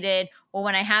associated, well,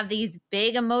 when I have these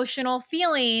big emotional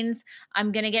feelings,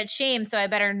 I'm going to get shamed. So I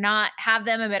better not have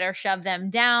them. I better shove them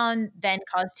down, then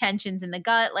cause tensions in the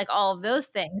gut, like all of those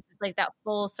things. It's like that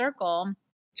full circle.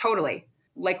 Totally.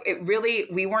 Like it really,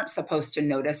 we weren't supposed to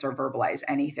notice or verbalize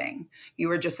anything. You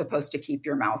were just supposed to keep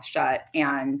your mouth shut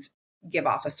and give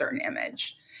off a certain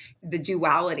image. The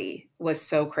duality was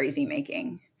so crazy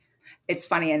making. It's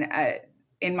funny. And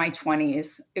in my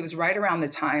 20s, it was right around the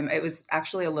time, it was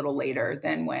actually a little later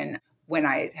than when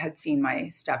I had seen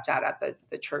my stepdad at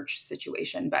the church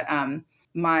situation. But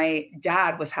my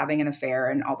dad was having an affair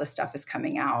and all this stuff is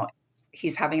coming out.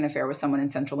 He's having an affair with someone in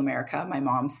Central America. My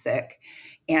mom's sick.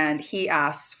 And he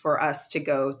asked for us to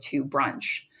go to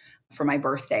brunch for my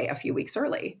birthday a few weeks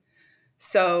early.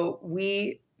 So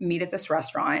we meet at this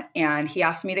restaurant and he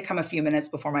asked me to come a few minutes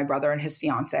before my brother and his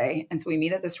fiance. And so we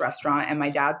meet at this restaurant and my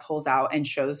dad pulls out and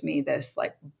shows me this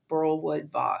like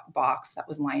burlwood box that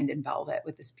was lined in velvet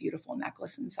with this beautiful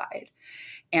necklace inside.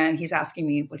 And he's asking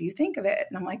me, what do you think of it?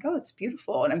 And I'm like, oh, it's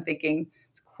beautiful. And I'm thinking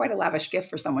it's quite a lavish gift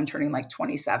for someone turning like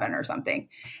 27 or something.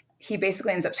 He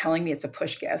basically ends up telling me it's a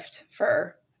push gift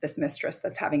for this mistress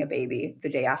that's having a baby the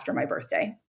day after my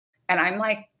birthday. And I'm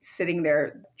like sitting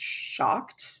there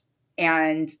shocked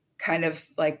and kind of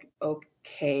like,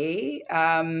 okay,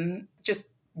 just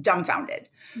dumbfounded.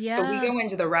 Yeah. So we go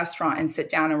into the restaurant and sit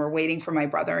down and we're waiting for my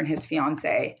brother and his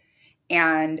fiance.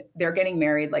 And they're getting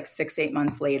married like 6-8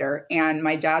 months later. And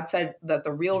my dad said that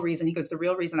the real reason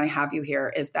I have you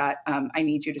here is that I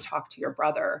need you to talk to your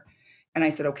brother. And I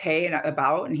said, okay,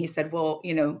 and he said, well,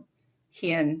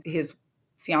 he and his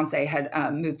fiance had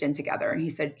moved in together. And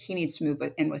he said he needs to move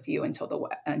in with you until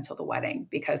the wedding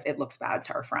because it looks bad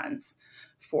to our friends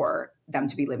for them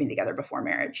to be living together before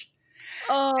marriage.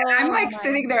 Oh, and I'm like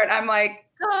sitting there and I'm like,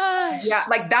 gosh. Yeah,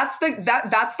 like that's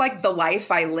like the life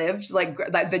I lived, like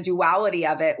the duality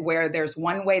of it, where there's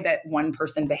one way that one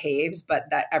person behaves, but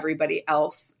that everybody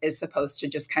else is supposed to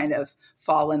just kind of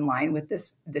fall in line with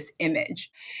this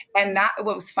image. And that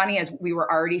what was funny is we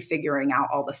were already figuring out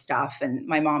all the stuff, and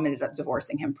my mom ended up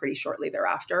divorcing him pretty shortly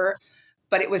thereafter.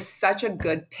 But it was such a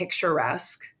good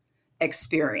picturesque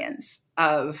experience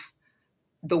of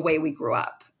the way we grew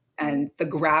up and the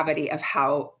gravity of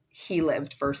how he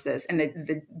lived versus, and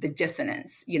the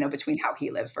dissonance, between how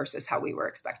he lived versus how we were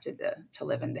expected to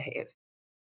live and behave.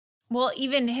 Well,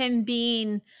 even him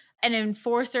being an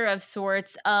enforcer of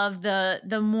sorts of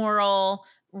the moral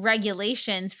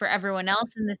regulations for everyone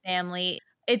else in the family,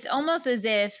 it's almost as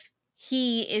if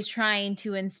he is trying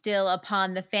to instill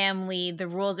upon the family the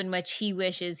rules in which he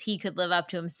wishes he could live up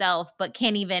to himself, but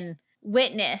can't even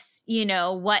witness,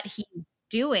 what he's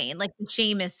doing. Like the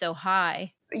shame is so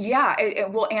high. Yeah.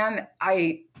 Well, and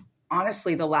I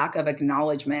honestly, the lack of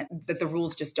acknowledgement that the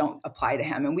rules just don't apply to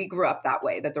him. And we grew up that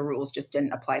way, that the rules just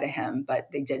didn't apply to him, but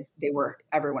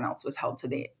everyone else was held to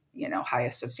the,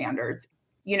 highest of standards.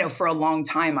 For a long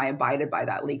time, I abided by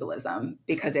that legalism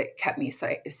because it kept me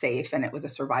safe and it was a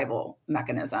survival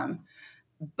mechanism.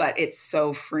 But it's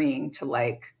so freeing to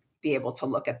like be able to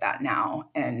look at that now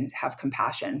and have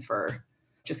compassion for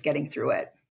just getting through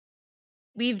it.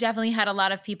 We've definitely had a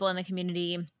lot of people in the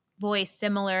community voice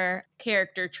similar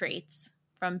character traits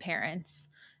from parents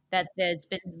that's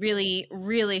been really,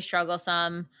 really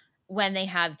strugglesome when they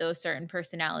have those certain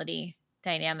personality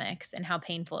dynamics and how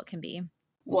painful it can be.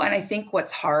 Well, and I think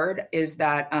what's hard is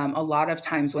that a lot of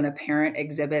times when a parent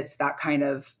exhibits that kind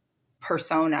of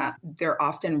persona, they're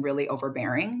often really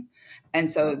overbearing. And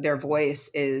so their voice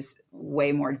is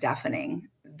way more deafening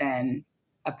than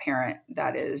a parent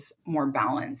that is more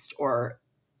balanced or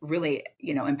really,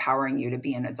 empowering you to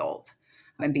be an adult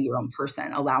and be your own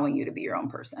person, allowing you to be your own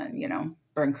person,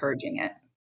 or encouraging it.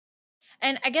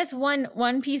 And I guess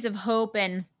one piece of hope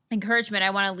and encouragement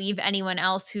I want to leave anyone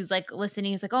else who's like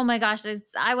listening, who's like, oh my gosh,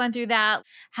 I went through that.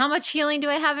 How much healing do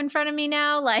I have in front of me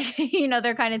now? Like,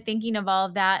 they're kind of thinking of all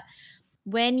of that.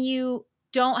 When you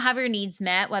don't have your needs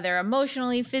met, whether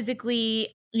emotionally,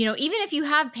 physically, even if you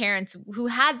have parents who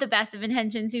had the best of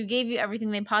intentions, who gave you everything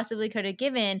they possibly could have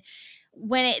given,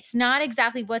 when it's not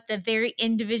exactly what the very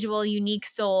individual, unique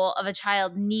soul of a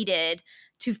child needed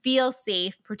to feel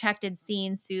safe, protected,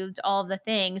 seen, soothed, all of the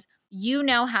things, you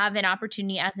now have an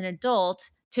opportunity as an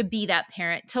adult to be that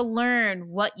parent, to learn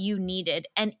what you needed.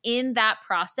 And in that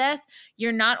process,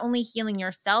 you're not only healing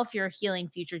yourself, you're healing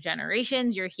future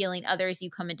generations, you're healing others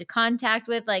you come into contact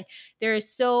with. Like there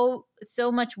is so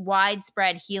much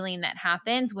widespread healing that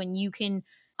happens when you can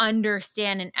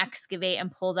understand and excavate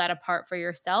and pull that apart for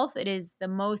yourself. It is the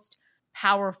most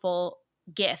powerful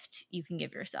gift you can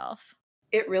give yourself.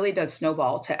 It really does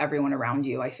snowball to everyone around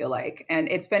you, I feel like. And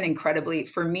it's been incredibly,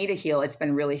 for me to heal, it's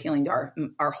been really healing to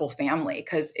our whole family,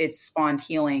 because it's spawned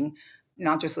healing,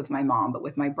 not just with my mom, but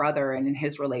with my brother and in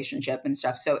his relationship and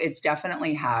stuff. So it's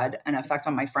definitely had an effect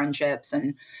on my friendships,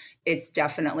 and it's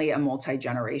definitely a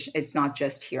multi-generation. It's not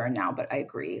just here and now, but I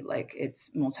agree, like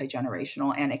it's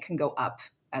multi-generational, and it can go up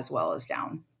as well as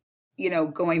down. You know,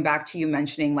 going back to you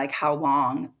mentioning like how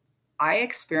long, I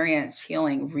experienced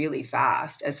healing really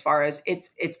fast, as far as it's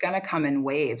going to come in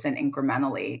waves and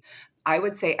incrementally. I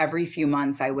would say every few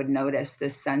months I would notice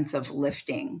this sense of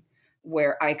lifting,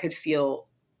 where I could feel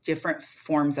different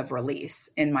forms of release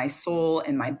in my soul,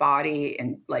 in my body,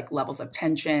 and like levels of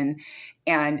tension.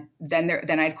 And then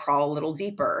I'd crawl a little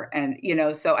deeper. And, you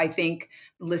know, so I think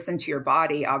listen to your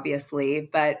body, obviously,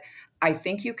 but I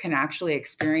think you can actually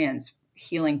experience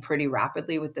healing pretty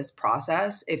rapidly with this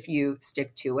process if you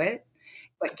stick to it.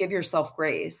 But give yourself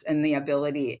grace and the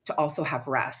ability to also have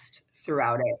rest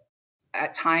throughout it.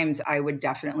 At times, I would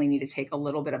definitely need to take a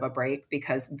little bit of a break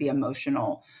because the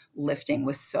emotional lifting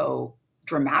was so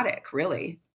dramatic,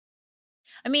 really.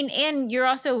 I mean, and you're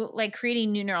also like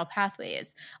creating new neural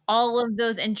pathways. All of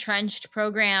those entrenched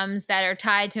programs that are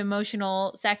tied to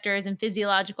emotional sectors and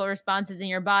physiological responses in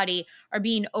your body are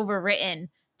being overwritten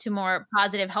to more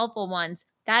positive, helpful ones.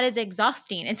 That is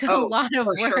exhausting. It's a lot of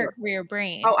work for your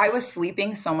brain. Oh, I was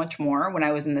sleeping so much more when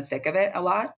I was in the thick of it a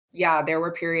lot. Yeah, there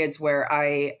were periods where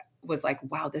I was like,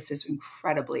 wow, this is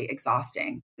incredibly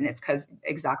exhausting. And it's because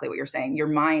exactly what you're saying. Your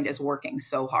mind is working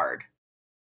so hard.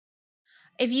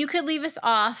 If you could leave us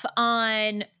off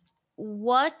on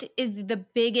what is the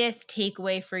biggest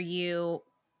takeaway for you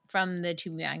from the To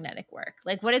Be Magnetic work?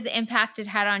 Like, what is the impact it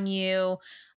had on you?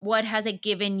 What has it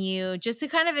given you, just to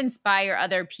kind of inspire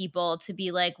other people to be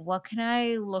like, what can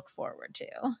I look forward to?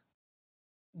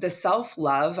 The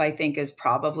self-love, I think, is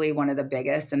probably one of the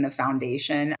biggest and the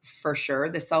foundation for sure.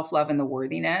 The self-love and the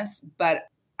worthiness, but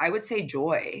I would say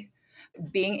joy.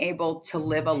 Being able to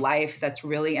live a life that's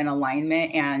really in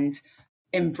alignment and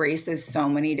embraces so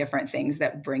many different things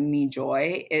that bring me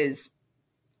joy is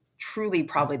truly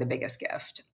probably the biggest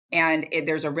gift. And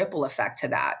there's a ripple effect to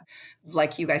that.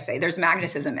 Like you guys say, there's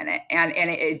magnetism in it. And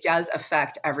it does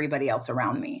affect everybody else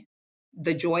around me.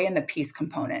 The joy and the peace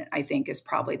component, I think, is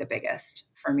probably the biggest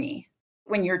for me.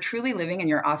 When you're truly living in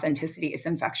your authenticity, it's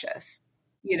infectious.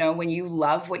 You know, when you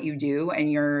love what you do and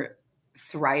you're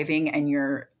thriving and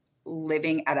you're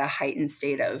living at a heightened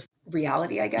state of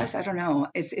reality, I guess, I don't know.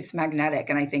 It's magnetic.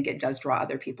 And I think it does draw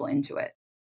other people into it.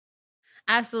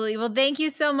 Absolutely. Well, thank you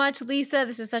so much, Lisa.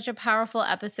 This is such a powerful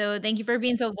episode. Thank you for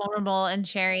being so vulnerable and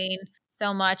sharing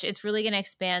so much. It's really going to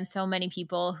expand so many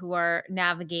people who are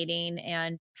navigating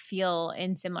and feel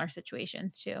in similar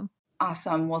situations too.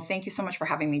 Awesome. Well, thank you so much for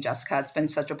having me, Jessica. It's been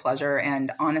such a pleasure.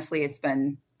 And honestly, it's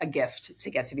been a gift to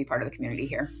get to be part of the community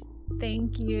here.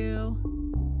 Thank you.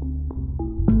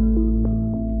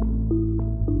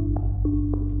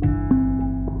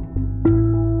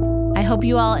 I hope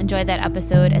you all enjoyed that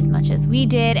episode as much as we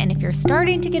did. And if you're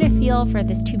starting to get a feel for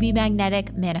this To Be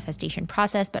Magnetic manifestation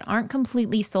process, but aren't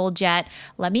completely sold yet,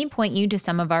 let me point you to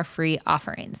some of our free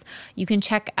offerings. You can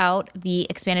check out the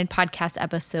expanded podcast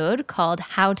episode called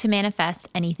How to Manifest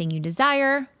Anything You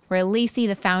Desire, where Lacey,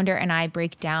 the founder, and I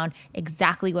break down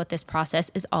exactly what this process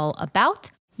is all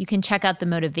about. You can check out The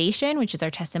Motivation, which is our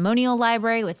testimonial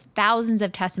library with thousands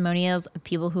of testimonials of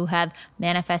people who have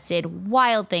manifested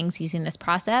wild things using this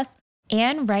process.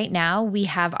 And right now, we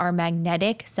have our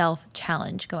Magnetic Self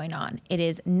Challenge going on. It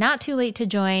is not too late to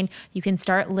join. You can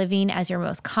start living as your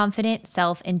most confident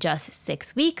self in just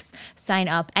 6 weeks. Sign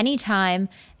up anytime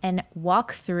and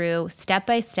walk through step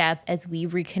by step as we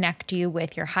reconnect you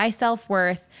with your high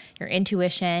self-worth, your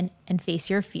intuition, and face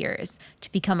your fears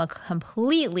to become a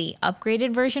completely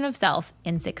upgraded version of self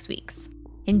in 6 weeks.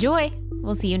 Enjoy!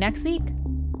 We'll see you next week.